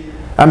city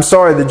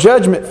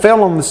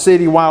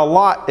while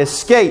Lot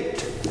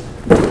escaped.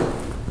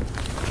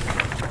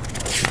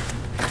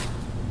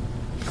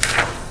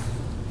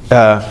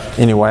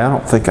 Anyway, I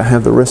don't think I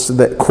have the rest of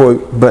that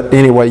quote, but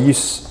anyway, you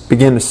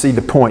begin to see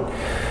the point.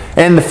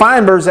 And the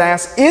Feinbergs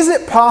ask, is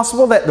it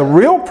possible that the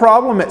real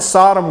problem at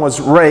Sodom was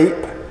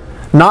rape,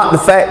 not the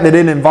fact that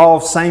it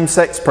involved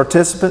same-sex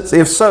participants?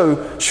 If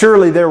so,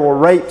 surely there were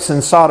rapes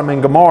in Sodom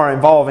and Gomorrah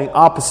involving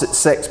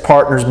opposite-sex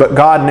partners, but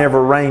God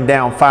never rained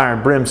down fire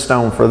and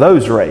brimstone for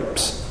those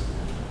rapes.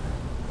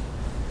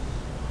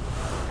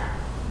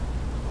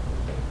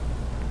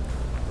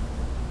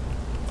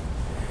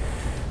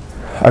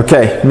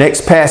 Okay,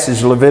 next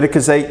passage,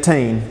 Leviticus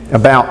 18,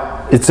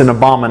 about it's an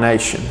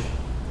abomination.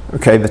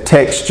 Okay, the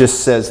text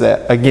just says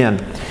that. Again,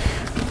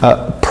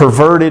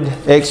 perverted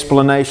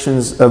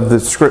explanations of the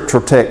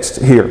scriptural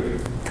text here.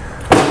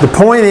 The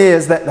point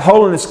is that the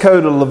Holiness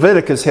Code of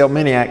Leviticus,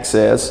 Helminiak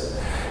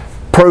says,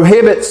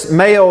 prohibits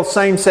male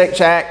same-sex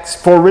acts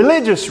for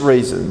religious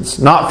reasons,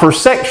 not for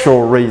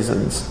sexual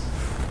reasons.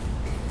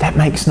 That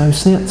makes no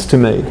sense to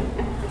me.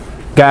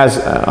 Guys,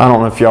 I don't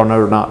know if y'all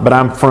know or not, but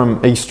I'm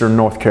from eastern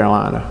North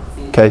Carolina.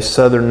 Okay,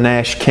 southern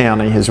Nash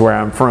County is where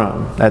I'm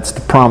from. That's the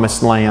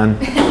promised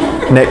land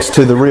next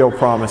to the real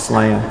promised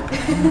land.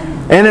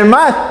 And in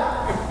my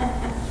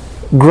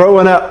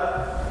growing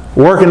up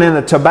working in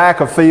a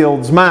tobacco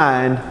field's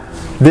mind,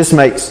 this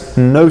makes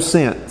no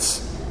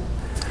sense.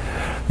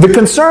 The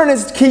concern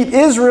is to keep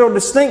Israel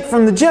distinct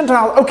from the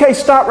Gentiles. Okay,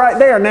 stop right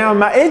there. Now in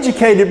my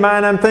educated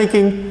mind I'm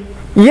thinking,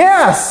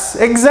 yes,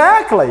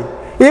 exactly.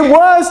 It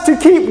was to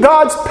keep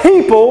God's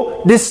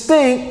people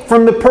distinct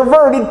from the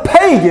perverted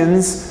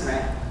pagans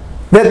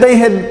that they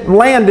had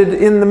landed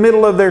in the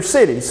middle of their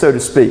city, so to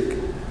speak.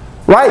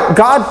 Right?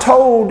 God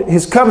told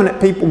His covenant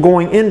people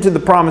going into the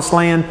promised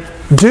land,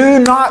 do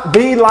not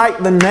be like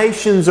the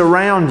nations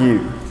around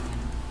you.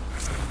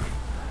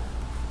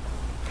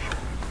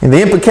 And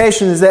the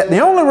implication is that the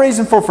only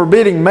reason for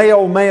forbidding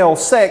male-male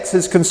sex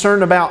is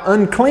concerned about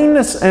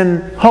uncleanness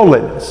and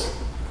holiness.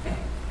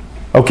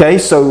 Okay,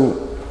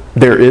 so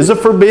there is a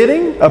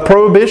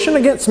prohibition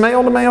against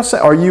male-to-male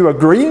sex. Are you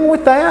agreeing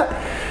with that?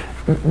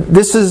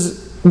 This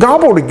is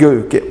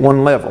gobbledygook at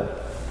one level.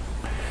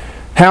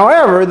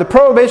 However, the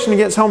prohibition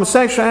against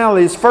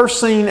homosexuality is first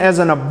seen as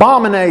an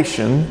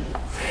abomination,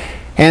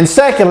 and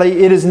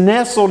secondly, it is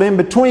nestled in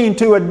between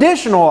two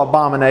additional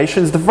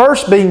abominations, the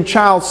first being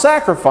child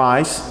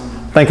sacrifice.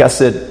 I think I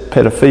said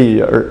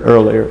pedophilia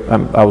earlier.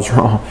 I was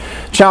wrong.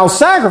 Child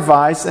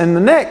sacrifice, and the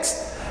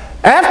next,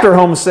 after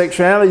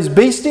homosexuality, is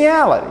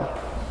bestiality.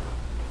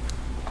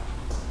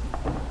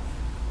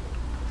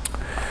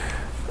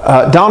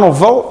 Donald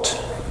Vogt,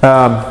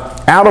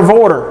 out of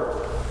order.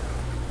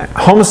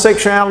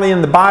 Homosexuality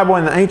in the Bible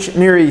in the ancient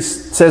Near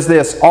East says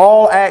this: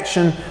 all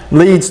action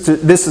leads to,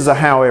 this is a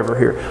however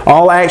here,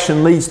 all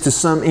action leads to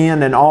some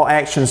end, and all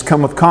actions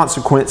come with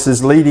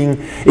consequences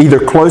leading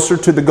either closer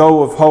to the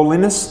goal of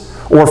holiness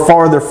or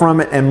farther from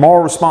it, and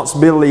moral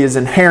responsibility is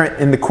inherent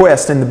in the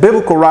quest. In the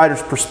biblical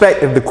writer's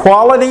perspective, the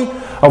quality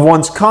of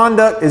one's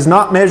conduct is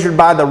not measured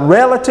by the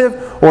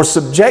relative or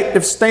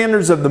subjective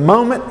standards of the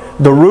moment.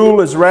 The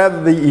rule is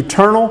rather the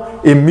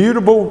eternal,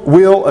 immutable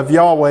will of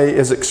Yahweh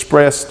as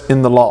expressed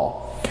in the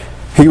law.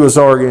 He was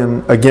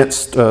arguing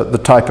against the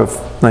type of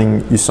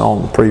thing you saw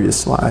on the previous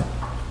slide.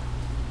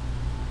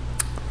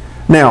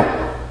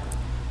 Now,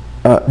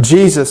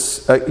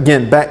 Jesus,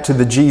 again, back to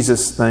the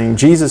Jesus thing.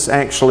 Jesus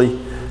actually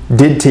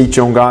did teach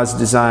on God's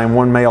design,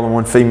 one male and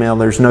one female.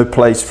 There's no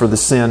place for the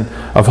sin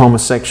of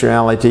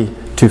homosexuality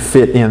to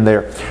fit in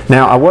there.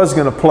 Now, I was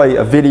going to play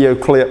a video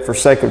clip for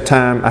sake of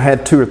time. I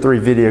had 2 or 3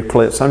 video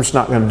clips. I'm just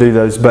not going to do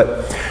those,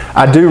 but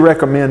I do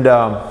recommend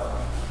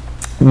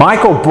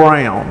Michael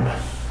Brown.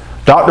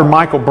 Dr.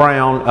 Michael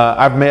Brown,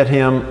 I've met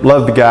him,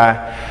 love the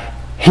guy.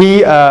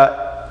 He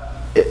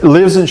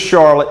lives in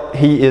Charlotte.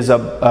 He is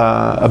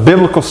a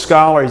biblical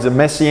scholar. He's a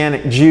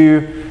Messianic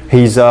Jew.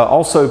 He's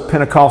also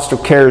Pentecostal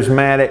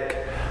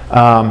charismatic.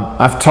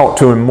 I've talked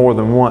to him more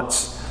than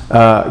once.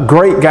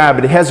 Great guy,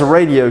 but he has a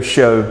radio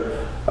show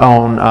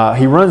on,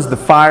 he runs the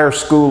Fire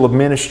School of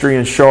Ministry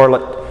in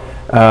Charlotte.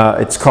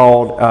 It's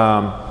called,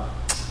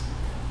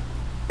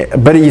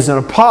 but he's an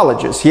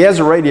apologist. He has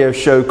a radio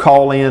show,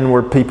 Call In,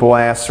 where people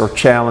ask or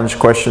challenge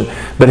questions.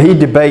 But he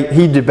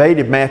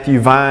debated Matthew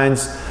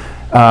Vines.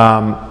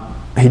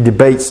 He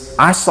debates.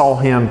 I saw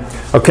him.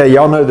 Okay,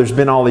 y'all know there's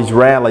been all these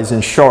rallies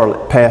in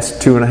Charlotte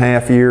past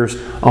 2.5 years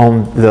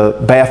on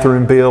the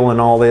bathroom bill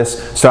and all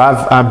this. So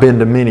I've been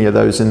to many of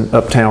those in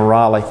uptown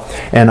Raleigh.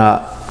 And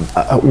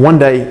one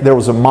day there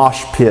was a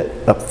mosh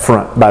pit up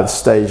front by the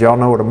stage. Y'all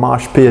know what a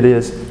mosh pit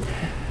is?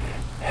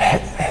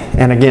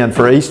 And again,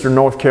 for an Eastern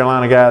North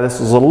Carolina guy, this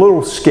was a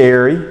little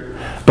scary.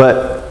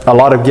 But a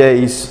lot of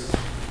gays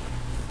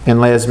and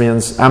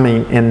lesbians,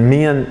 and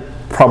men,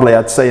 probably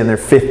I'd say in their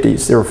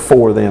 50s, there were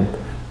 4 of them,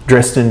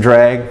 dressed in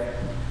drag,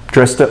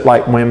 dressed up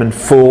like women,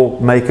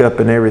 full makeup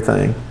and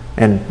everything,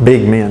 and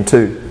big men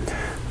too,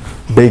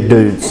 big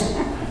dudes.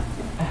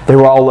 They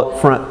were all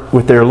up front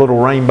with their little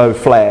rainbow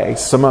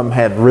flags. Some of them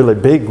had really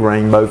big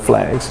rainbow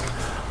flags.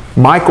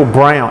 Michael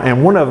Brown,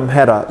 and one of them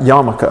had a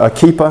yarmulke, a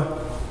kippah,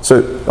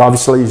 so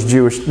obviously he's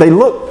Jewish. They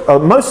look,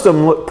 most of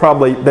them look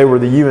probably, they were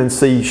the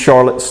UNC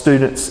Charlotte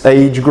students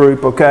age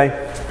group,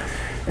 okay?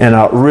 And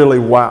really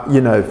wild,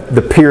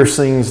 the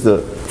piercings,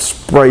 the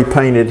spray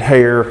painted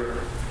hair,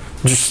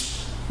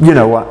 just, the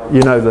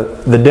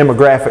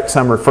demographics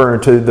I'm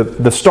referring to,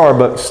 the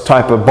Starbucks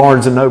type of,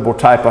 Barnes & Noble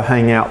type of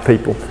hangout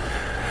people.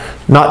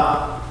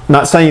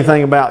 Not saying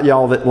anything about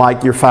y'all that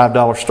like your $5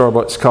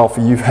 Starbucks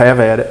coffee. You have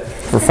at it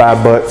for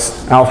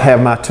 $5. I'll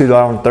have my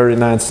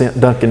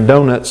 $2.39 Dunkin'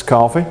 Donuts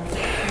coffee.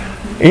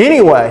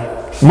 Anyway,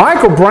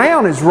 Michael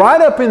Brown is right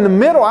up in the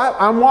middle.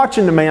 I'm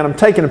watching the man. I'm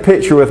taking a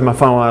picture with my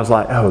phone. I was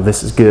like, oh,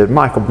 this is good.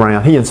 Michael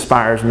Brown, he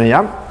inspires me.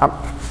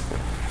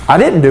 I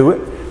didn't do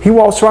it. He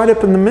walks right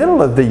up in the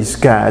middle of these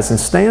guys and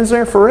stands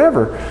there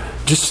forever.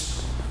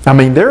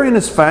 They're in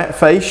his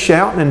face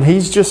shouting, and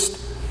he's just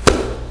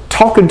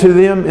talking to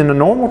them in a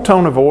normal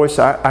tone of voice.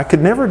 I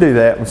could never do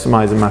that when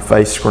somebody's in my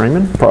face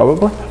screaming,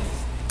 probably.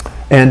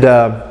 And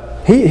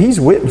he's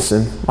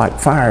witnessing like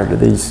fire to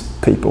these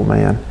people,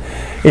 man.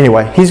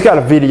 Anyway, he's got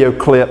a video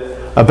clip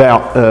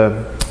about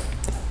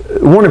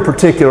one in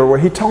particular where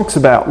he talks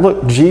about,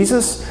 look,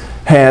 Jesus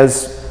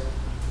is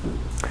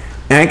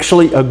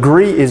actually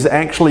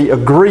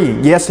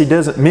agreeing. Yes, he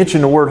doesn't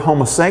mention the word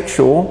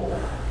homosexual,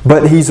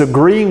 but he's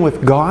agreeing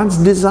with God's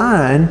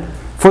design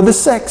for the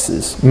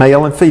sexes,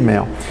 male and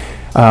female.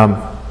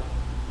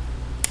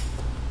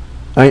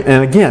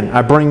 And again,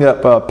 I bring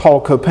up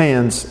Paul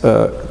Copan's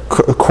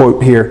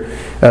quote here.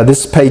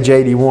 This is page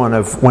 81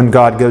 of When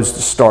God Goes to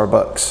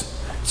Starbucks.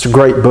 It's a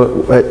great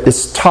book.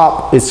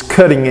 It's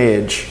cutting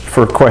edge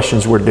for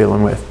questions we're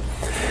dealing with.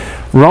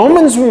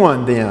 Romans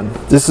 1 then.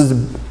 This is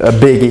a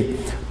biggie.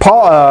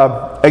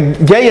 Paul, a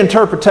gay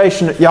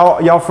interpretation.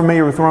 Y'all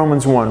familiar with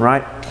Romans 1,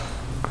 right?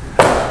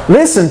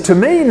 Listen, to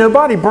me,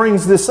 nobody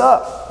brings this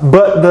up,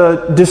 but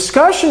the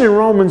discussion in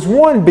Romans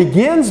 1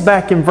 begins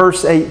back in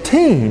verse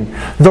 18.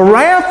 The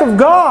wrath of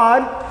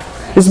God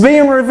is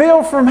being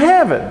revealed from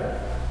heaven.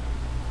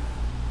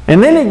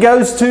 And then it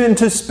goes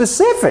into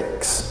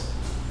specifics.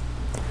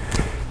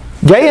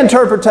 Gay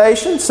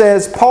interpretation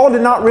says Paul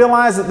did not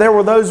realize that there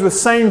were those with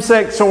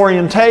same-sex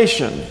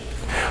orientation.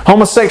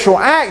 Homosexual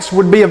acts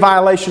would be a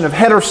violation of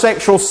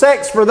heterosexual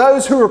sex for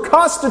those who are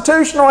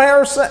constitutional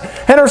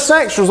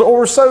heterosexuals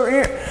or so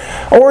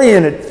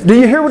oriented. Do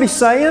you hear what he's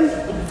saying?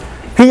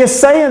 He is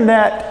saying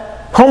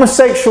that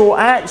homosexual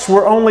acts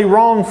were only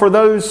wrong for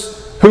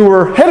those who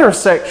were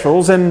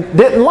heterosexuals and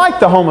didn't like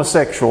the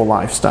homosexual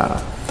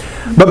lifestyle.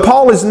 But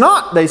Paul is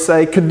not, they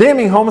say,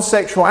 condemning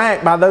homosexual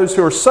act by those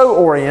who are so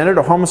oriented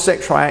or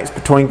homosexual acts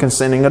between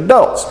consenting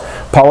adults.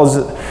 Paul is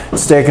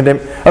instead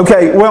condemning.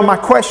 Okay, well, my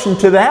question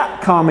to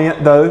that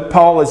comment, though,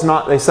 Paul is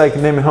not, they say,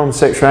 condemning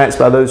homosexual acts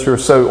by those who are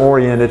so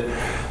oriented.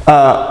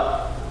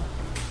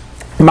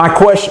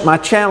 My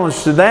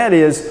challenge to that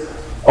is,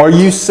 are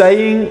you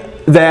saying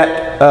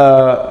that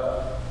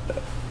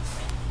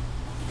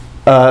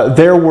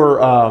there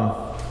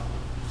were...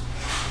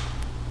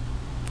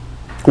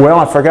 well,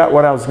 I forgot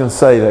what I was going to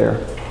say there.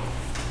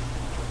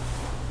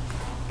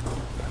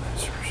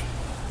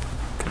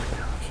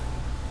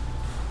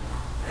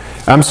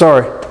 I'm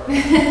sorry.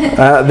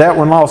 That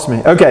one lost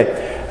me.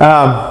 Okay.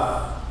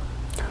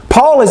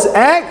 Paul is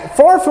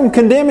far from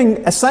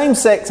condemning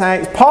same-sex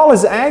acts. Paul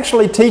is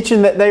actually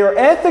teaching that they are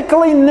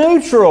ethically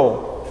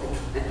neutral.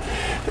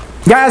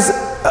 Guys,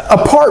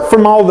 apart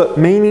from all the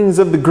meanings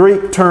of the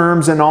Greek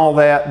terms and all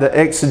that, the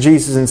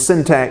exegesis and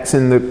syntax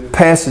in the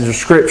passage of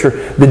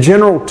Scripture, the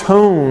general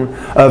tone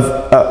of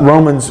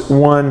Romans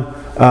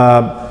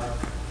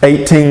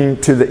 1:18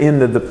 to the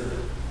end of the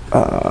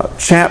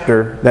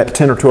chapter, that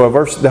 10 or 12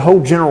 verses, the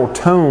whole general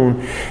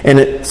tone, and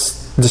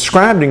it's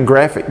described in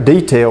graphic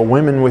detail,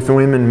 women with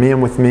women,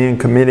 men with men,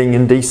 committing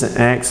indecent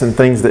acts and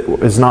things that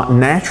is not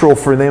natural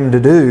for them to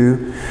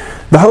do.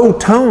 The whole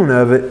tone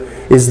of it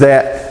is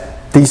that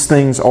these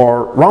things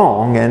are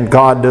wrong and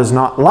God does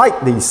not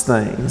like these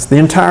things. The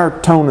entire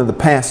tone of the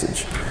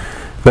passage.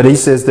 But he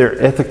says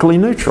they're ethically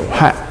neutral.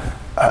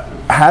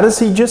 How does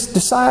he just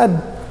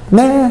decide,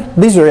 nah,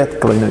 these are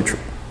ethically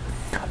neutral?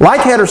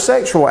 Like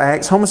heterosexual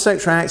acts,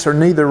 homosexual acts are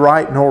neither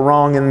right nor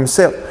wrong in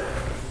themselves.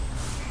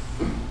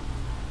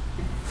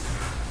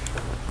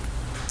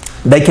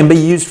 They can be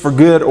used for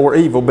good or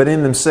evil, but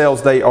in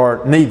themselves they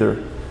are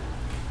neither.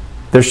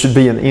 There should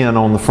be an N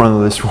on the front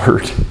of this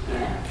word.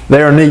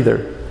 They are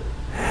neither.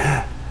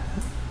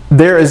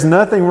 There is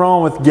nothing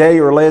wrong with gay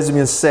or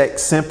lesbian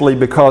sex simply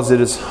because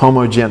it is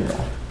homogenital.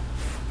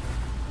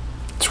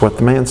 That's what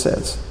the man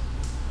says.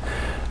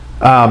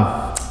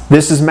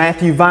 This is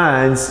Matthew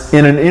Vines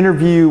in an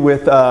interview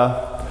with...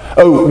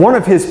 one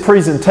of his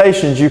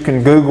presentations you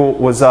can Google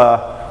was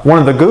one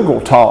of the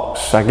Google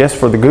Talks, I guess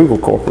for the Google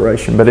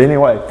Corporation. But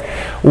anyway,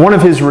 one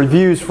of his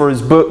reviews for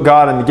his book,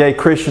 God and the Gay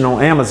Christian,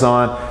 on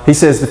Amazon, he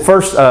says the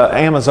first...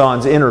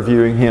 Amazon's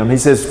interviewing him. He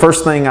says,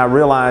 first thing I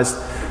realized...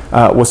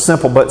 was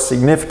simple but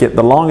significant.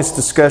 The longest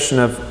discussion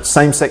of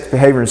same-sex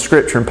behavior in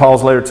Scripture in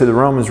Paul's letter to the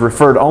Romans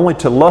referred only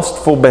to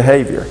lustful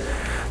behavior.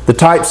 The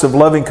types of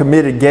loving,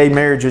 committed gay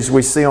marriages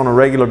we see on a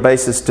regular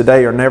basis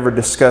today are never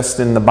discussed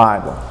in the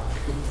Bible.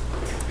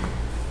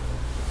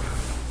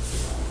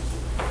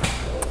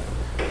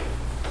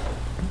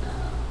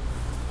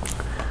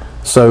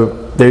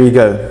 So, there you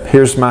go.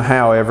 Here's my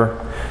however.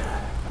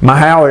 My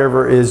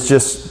however is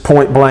just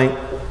point blank.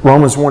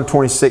 Romans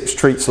 1:26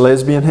 treats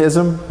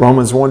lesbianism.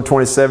 Romans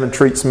 1:27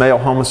 treats male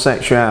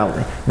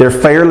homosexuality. They're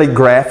fairly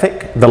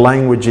graphic, the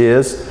language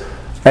is,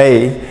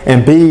 A.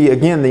 And B,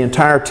 again, the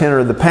entire tenor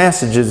of the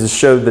passages is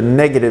show the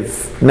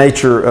negative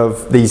nature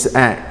of these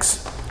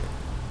acts.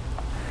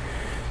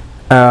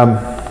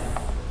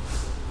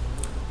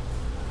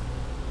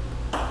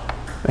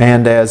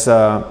 And as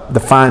the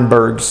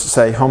Feinbergs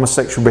say,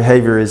 homosexual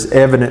behavior is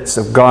evidence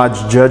of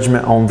God's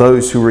judgment on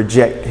those who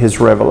reject His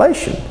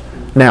revelation.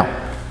 Now,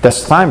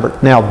 that's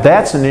Feinberg. Now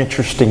that's an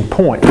interesting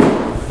point,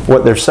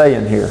 what they're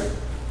saying here.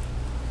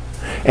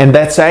 And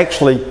that's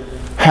actually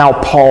how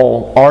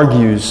Paul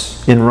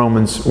argues in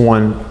Romans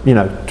 1,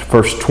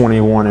 verse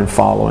 21 and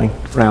following,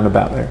 round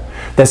about there.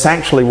 That's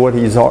actually what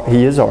he is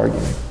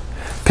arguing.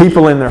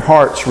 People in their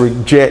hearts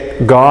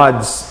reject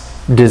God's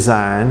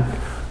design,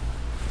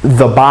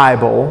 the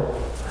Bible.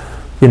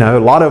 A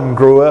lot of them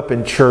grew up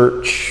in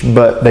church,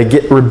 but they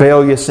get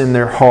rebellious in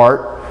their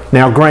heart.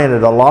 Now,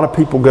 granted, a lot of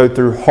people go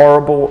through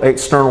horrible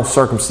external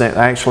circumstances.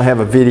 I actually have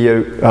a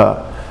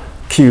video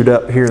queued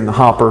up here in the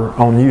hopper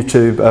on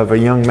YouTube of a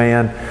young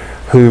man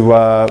who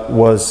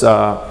was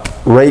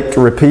raped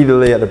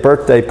repeatedly at a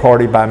birthday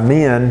party by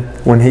men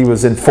when he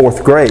was in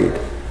 4th grade.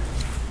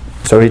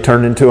 So he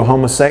turned into a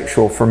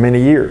homosexual for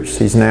many years.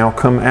 He's now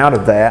come out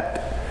of that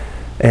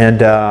and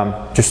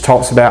just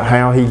talks about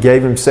how he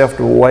gave himself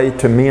away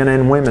to men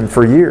and women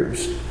for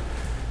years.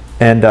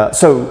 And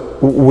so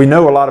we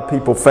know a lot of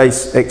people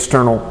face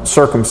external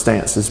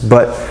circumstances,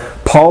 but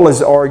Paul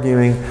is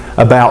arguing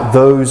about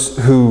those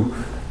who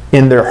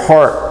in their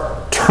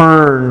heart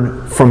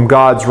turn from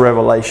God's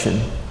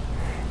revelation.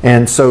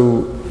 And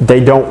so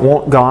they don't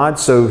want God,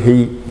 so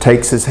he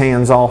takes his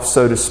hands off,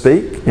 so to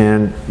speak.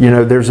 And,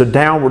 there's a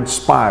downward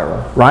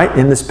spiral, right?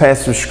 In this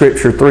passage of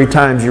Scripture, 3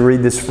 times you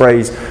read this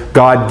phrase,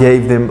 God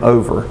gave them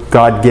over.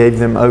 God gave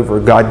them over.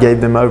 God gave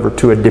them over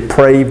to a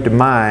depraved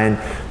mind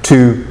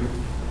to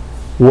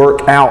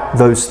work out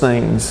those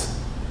things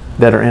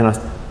that are in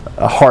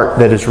a heart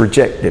that has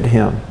rejected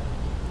him.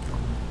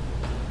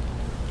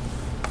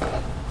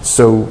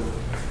 So,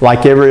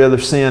 like every other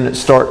sin, it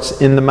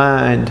starts in the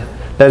mind.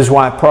 That is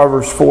why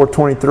Proverbs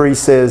 4:23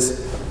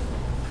 says,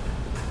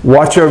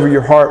 watch over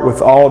your heart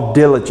with all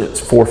diligence,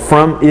 for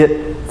from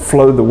it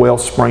flow the well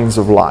springs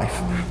of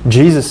life.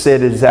 Jesus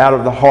said it is out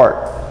of the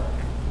heart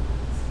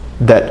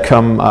that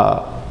come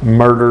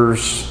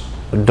murders,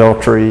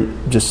 adultery,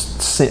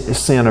 just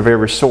sin of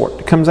every sort.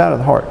 It comes out of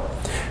the heart.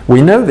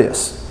 We know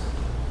this.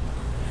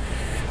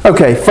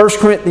 Okay, 1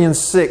 Corinthians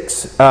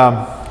 6.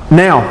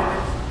 Now,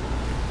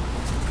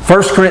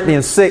 1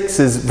 Corinthians 6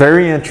 is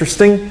very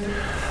interesting.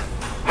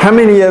 How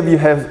many of you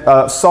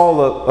have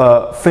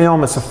saw the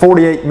film? It's a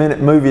 48-minute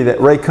movie that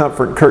Ray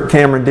Comfort and Kirk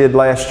Cameron did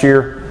last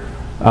year,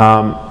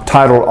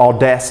 titled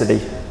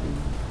Audacity.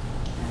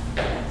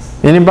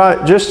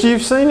 Anybody? Just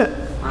you've seen it?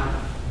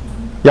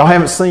 Y'all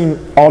haven't seen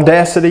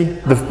Audacity,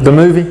 the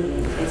movie?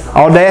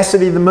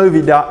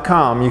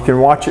 AudacityTheMovie.com. You can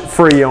watch it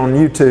free on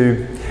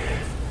YouTube.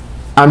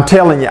 I'm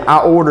telling you,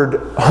 I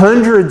ordered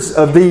hundreds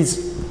of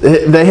these.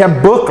 They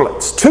have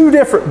booklets, 2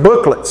 different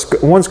booklets.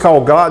 One's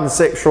called God and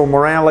Sexual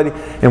Morality,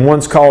 and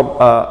one's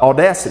called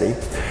Audacity.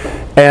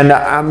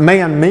 And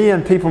me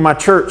and people in my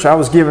church, I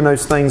was giving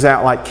those things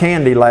out like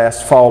candy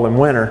last fall and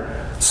winter,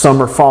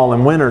 summer, fall,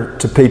 and winter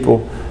to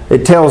people.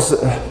 It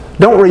tells,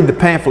 don't read the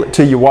pamphlet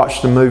till you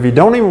watch the movie.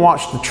 Don't even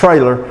watch the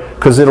trailer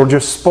because it'll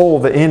just spoil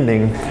the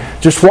ending.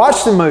 Just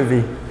watch the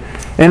movie.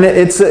 And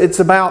it's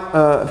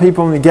about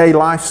people in the gay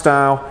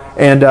lifestyle.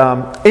 And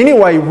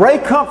anyway, Ray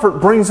Comfort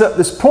brings up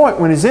this point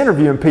when he's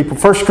interviewing people.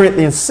 1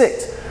 Corinthians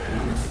 6.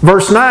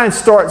 Verse 9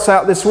 starts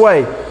out this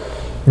way.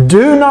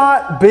 Do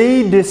not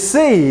be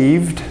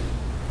deceived.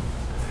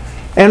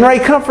 And Ray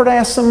Comfort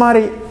asked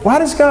somebody, why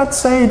does God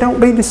say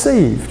don't be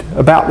deceived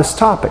about this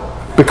topic?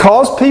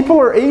 Because people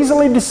are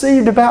easily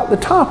deceived about the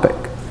topic.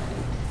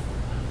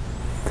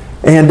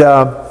 And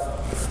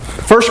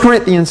 1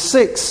 Corinthians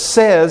 6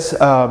 says...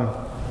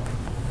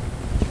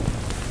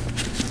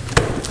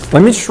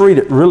 let me just read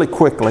it really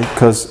quickly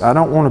because I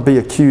don't want to be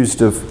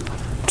accused of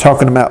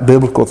talking about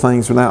biblical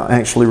things without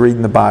actually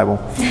reading the Bible.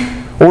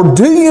 Or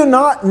do you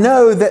not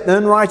know that the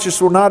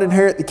unrighteous will not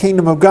inherit the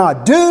kingdom of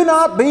God? Do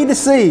not be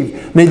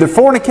deceived. Neither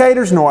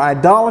fornicators, nor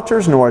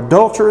idolaters, nor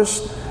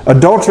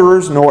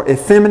adulterers, nor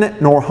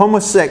effeminate, nor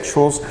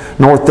homosexuals,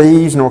 nor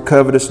thieves, nor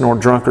covetous, nor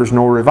drunkards,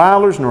 nor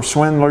revilers, nor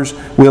swindlers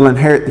will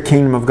inherit the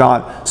kingdom of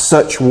God.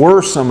 Such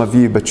were some of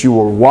you, but you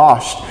were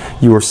washed,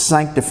 you were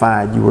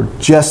sanctified, you were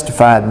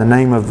justified in the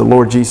name of the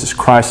Lord Jesus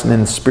Christ and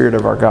in the Spirit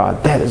of our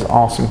God. That is an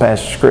awesome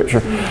passage of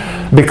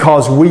Scripture.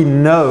 Because we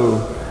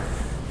know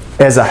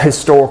as a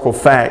historical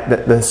fact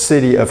that the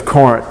city of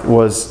Corinth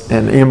was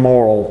an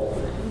immoral,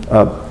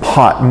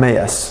 hot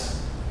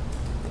mess.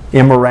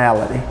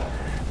 Immorality.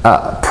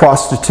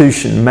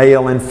 Prostitution,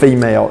 male and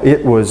female.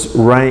 It was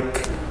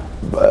rank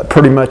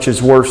pretty much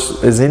as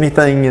worse as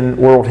anything in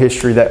world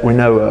history that we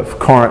know of.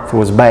 Corinth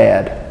was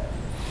bad.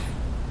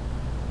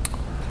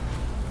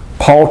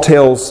 Paul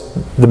tells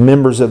the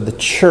members of the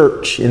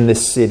church in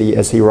this city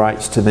as he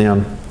writes to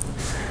them,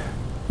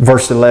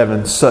 verse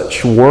 11,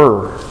 such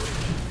were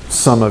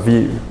some of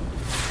you.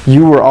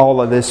 You were all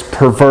of this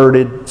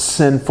perverted,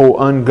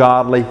 sinful,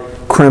 ungodly,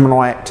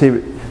 criminal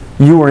activity.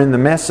 You were in the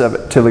mess of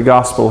it till the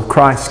gospel of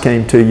Christ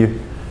came to you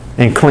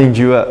and cleaned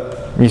you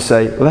up. You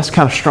say, well, that's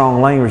kind of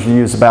strong language you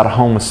use about a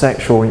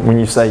homosexual when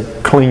you say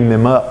clean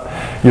them up.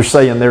 You're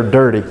saying they're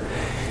dirty.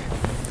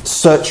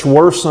 Such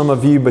were some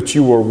of you, but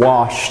you were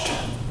washed.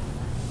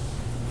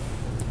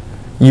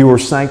 You were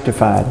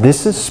sanctified.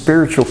 This is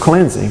spiritual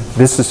cleansing.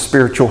 This is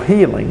spiritual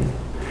healing.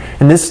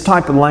 And this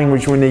type of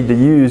language we need to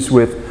use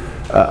with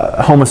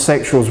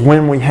homosexuals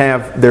when we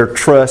have their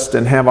trust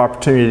and have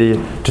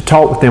opportunity to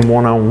talk with them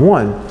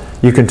one-on-one.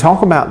 You can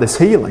talk about this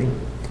healing.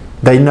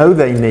 They know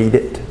they need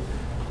it.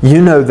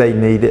 You know they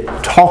need it.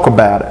 Talk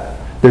about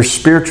it. There's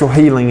spiritual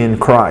healing in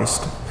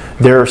Christ.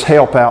 There's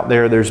help out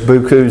there. There's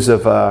bukus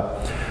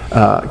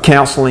of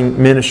counseling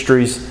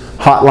ministries,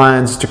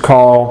 hotlines to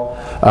call,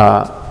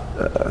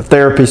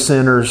 therapy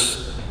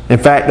centers. In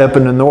fact, up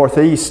in the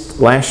Northeast,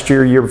 last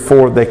year, year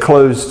before, they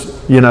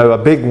closed a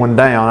big one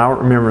down. I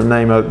don't remember the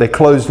name of it. They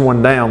closed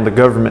one down, the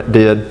government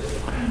did,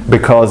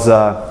 because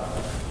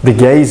the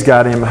gays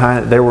got in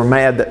behind it. They were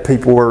mad that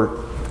people were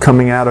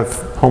coming out of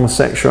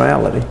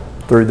homosexuality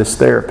through this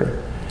therapy.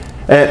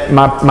 And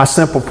my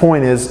simple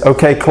point is,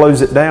 okay,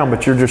 close it down,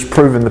 but you're just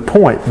proving the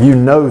point. You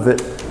know that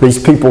these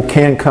people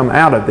can come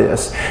out of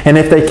this. And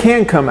if they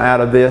can come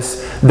out of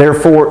this,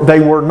 therefore they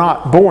were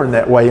not born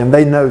that way, and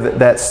they know that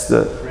that's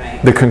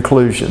the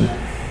conclusion.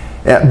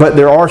 But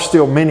there are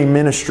still many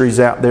ministries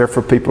out there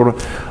for people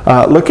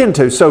to look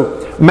into.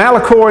 So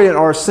malakoi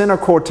or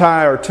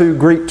synakortai are two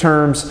Greek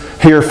terms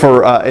here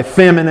for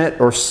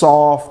effeminate or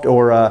soft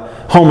or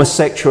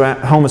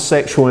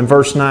homosexual in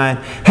verse 9.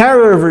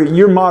 However,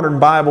 your modern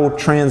Bible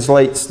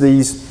translates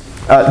these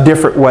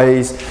different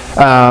ways.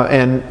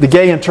 And the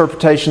gay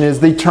interpretation is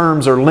these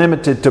terms are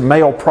limited to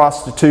male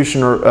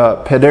prostitution or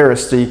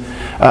pederasty.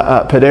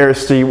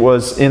 Pederasty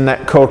was in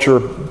that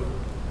culture...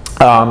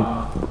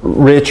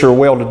 rich or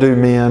well-to-do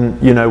men,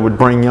 would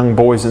bring young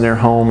boys in their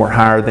home or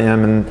hire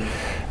them,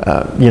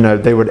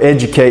 and they would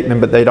educate them,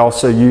 but they'd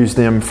also use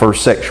them for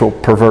sexual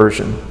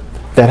perversion.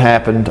 That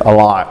happened a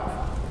lot.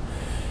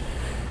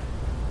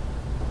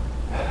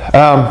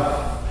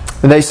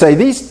 And they say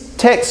these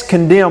texts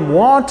condemn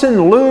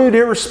wanton, lewd,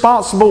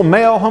 irresponsible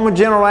male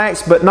homogenital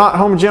acts, but not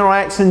homogenital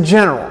acts in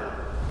general.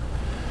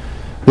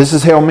 This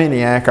is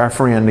Helminiak, our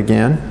friend,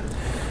 again.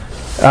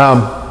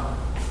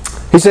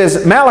 He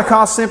says,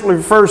 malakos simply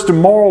refers to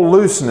moral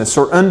looseness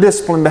or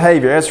undisciplined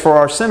behavior. As for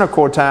our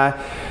synakortai,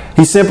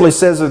 he simply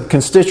says the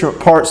constituent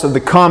parts of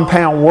the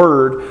compound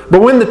word.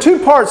 But when the two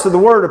parts of the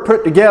word are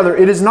put together,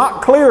 it is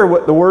not clear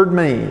what the word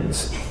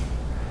means.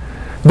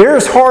 There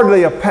is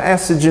hardly a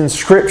passage in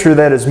Scripture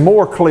that is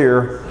more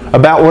clear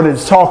about what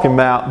it's talking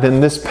about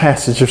than this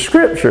passage of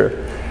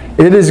Scripture.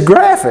 It is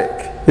graphic.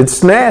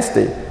 It's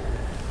nasty.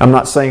 I'm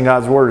not saying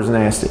God's Word is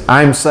nasty.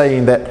 I'm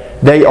saying that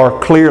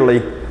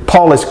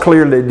Paul is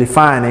clearly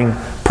defining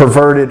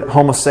perverted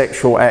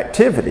homosexual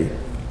activity.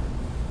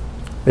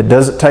 It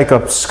doesn't take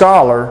a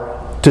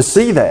scholar to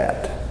see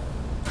that.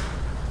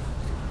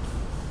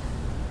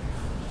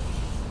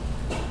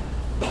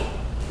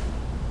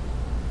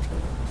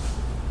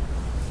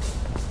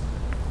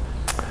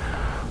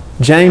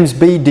 James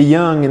B.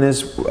 DeYoung, in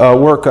his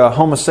work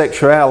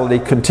Homosexuality,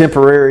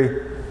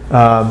 Contemporary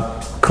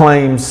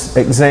Claims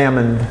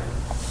Examined,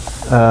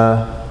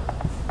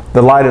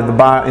 in light of the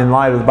Bible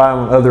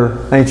and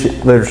other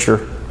ancient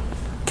literature.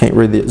 Can't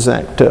read the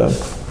exact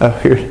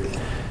here.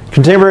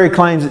 Contemporary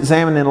claims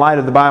examined in light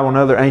of the Bible and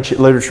other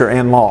ancient literature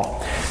and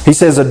law. He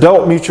says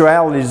adult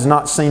mutuality does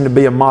not seem to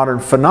be a modern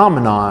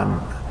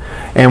phenomenon.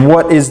 And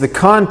what is the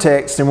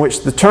context in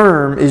which the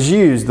term is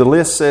used? The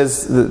list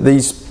says that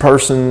these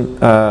persons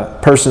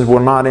will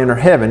not enter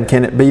heaven.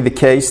 Can it be the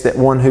case that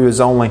one who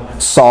is only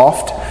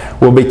soft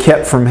will be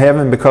kept from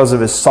heaven because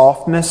of his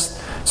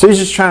softness? So he's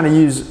just trying to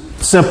use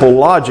simple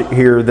logic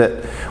here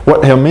that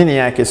what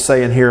Helminiak is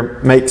saying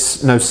here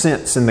makes no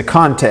sense in the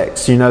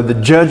context.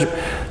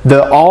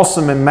 The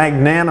awesome and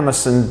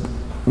magnanimous and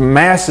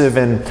massive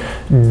and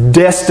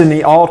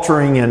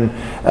destiny-altering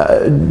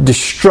and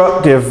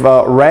destructive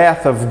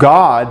wrath of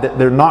God that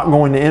they're not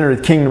going to enter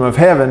the kingdom of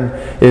heaven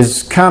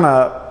is kind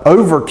of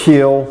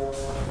overkill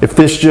if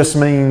this just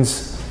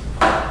means,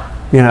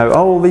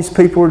 these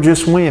people are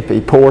just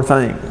wimpy, poor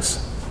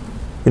things.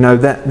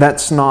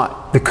 That's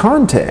not the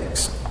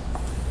context.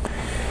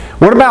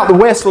 What about the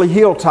Wesley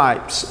Hill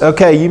types?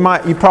 Okay, you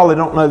probably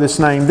don't know this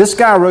name. This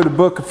guy wrote a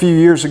book a few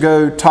years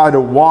ago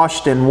titled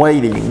Washed and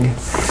Waiting.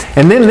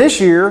 And then this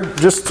year,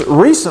 just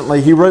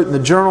recently, he wrote in the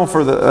Journal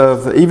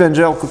of the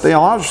Evangelical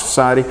Theological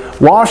Society,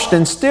 Washed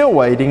and Still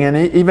Waiting, an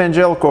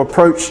evangelical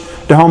approach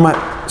to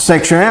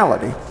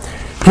homosexuality.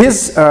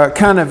 His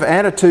kind of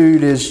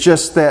attitude is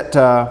just that,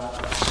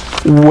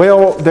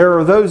 there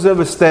are those of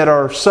us that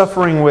are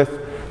suffering with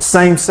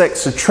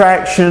same-sex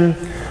attraction,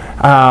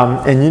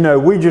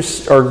 and we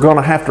just are going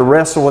to have to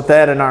wrestle with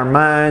that in our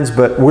minds,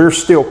 but we're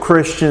still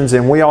Christians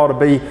and we ought to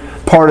be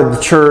part of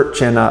the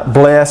church and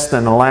blessed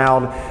and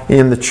allowed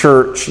in the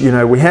church.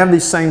 We have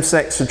these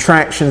same-sex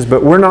attractions,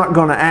 but we're not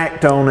going to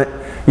act on it.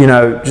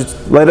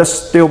 Just let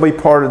us still be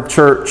part of the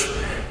church.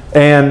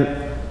 And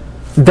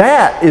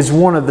that is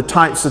one of the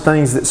types of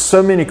things that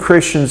so many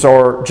Christians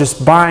are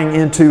just buying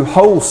into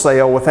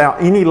wholesale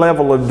without any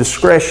level of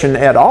discretion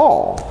at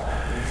all.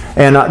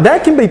 And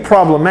that can be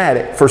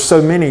problematic for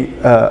so many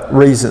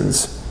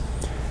reasons.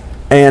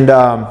 And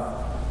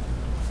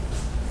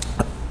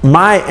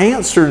my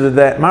answer to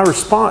that, my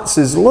response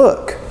is,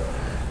 look,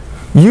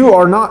 you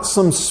are not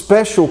some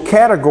special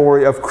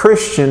category of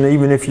Christian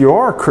even if you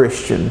are a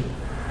Christian.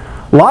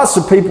 Lots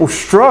of people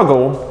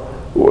struggle.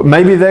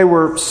 Maybe they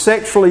were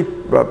sexually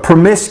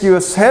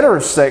promiscuous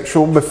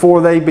heterosexual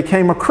before they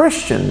became a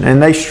Christian,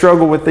 and they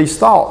struggle with these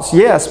thoughts.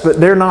 Yes, but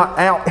they're not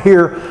out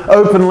here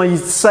openly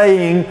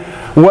saying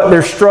what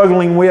they're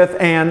struggling with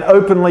and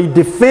openly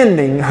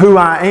defending who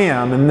I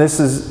am. And this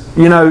is,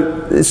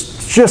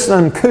 it's just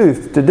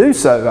uncouth to do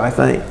so, I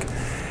think.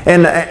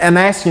 And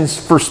asking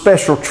for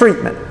special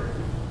treatment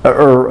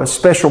or a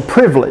special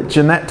privilege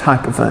and that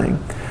type of thing.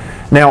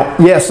 Now,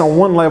 yes, on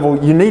one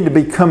level, you need to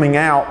be coming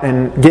out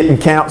and getting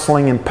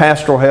counseling and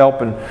pastoral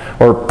help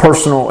or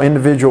personal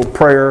individual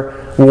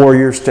prayer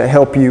warriors to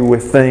help you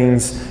with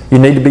things. You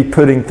need to be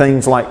putting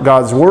things like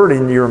God's Word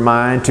in your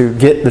mind to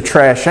get the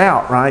trash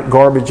out, right?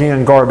 Garbage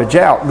in, garbage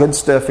out. Good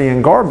stuff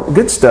in,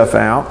 good stuff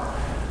out.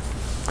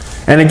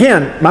 And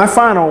again, my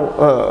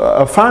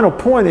final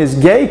point is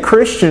gay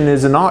Christian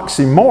is an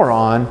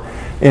oxymoron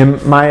in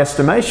my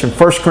estimation.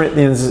 1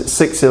 Corinthians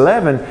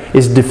 6:11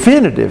 is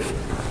definitive.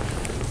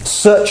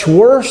 Such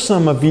were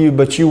some of you,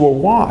 but you were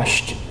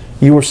washed.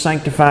 You were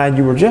sanctified,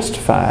 you were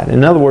justified.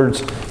 In other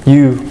words,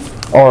 you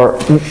are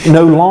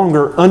no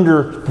longer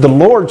under the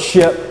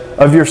lordship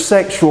of your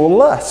sexual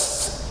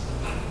lusts.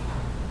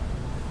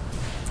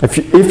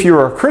 If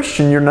you're a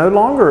Christian,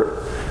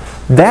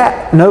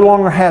 that no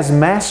longer has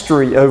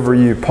mastery over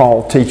you,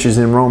 Paul teaches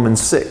in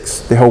Romans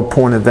 6, the whole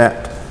point of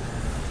that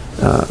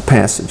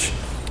passage.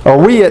 Are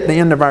we at the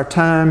end of our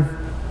time?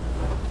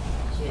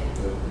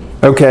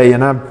 Okay,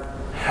 and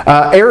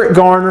Eric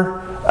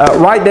Garner,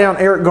 write down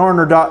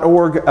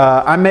ericgarner.org.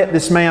 I met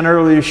this man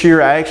earlier this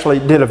year. I actually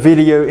did a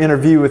video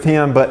interview with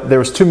him, but there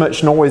was too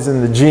much noise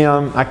in the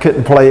gym. I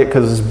couldn't play it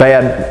because it's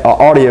bad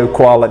audio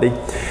quality.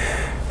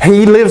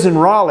 He lives in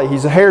Raleigh.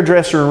 He's a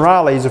hairdresser in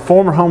Raleigh. He's a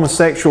former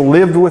homosexual,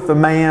 lived with a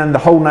man, the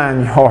whole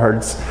 9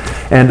 yards.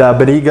 And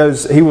but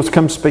he will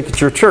come speak at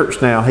your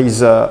church now.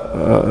 He's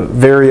a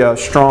very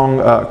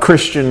strong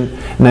Christian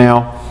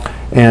now.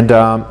 And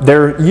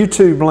their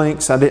YouTube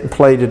links I didn't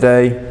play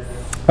today.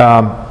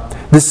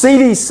 The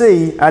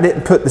CDC, I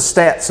didn't put the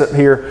stats up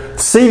here.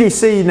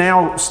 CDC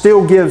now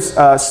still gives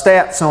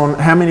stats on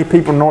how many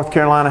people in North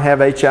Carolina have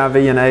HIV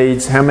and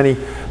AIDS, how many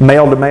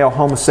male-to-male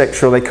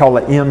homosexual, they call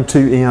it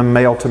M2M,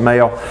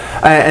 male-to-male.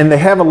 And they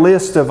have a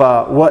list of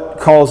what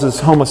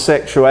causes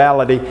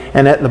homosexuality,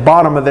 and at the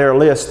bottom of their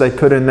list they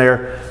put in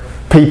there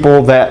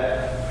people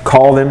that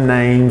call them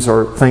names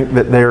or think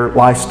that their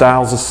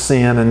lifestyle's a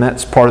sin, and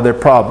that's part of their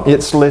problem.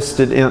 It's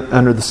listed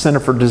under the Center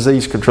for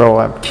Disease Control.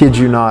 I kid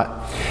you not.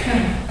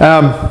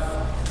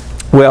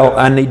 Well,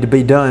 I need to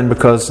be done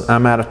because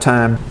I'm out of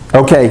time.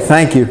 Okay,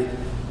 thank you.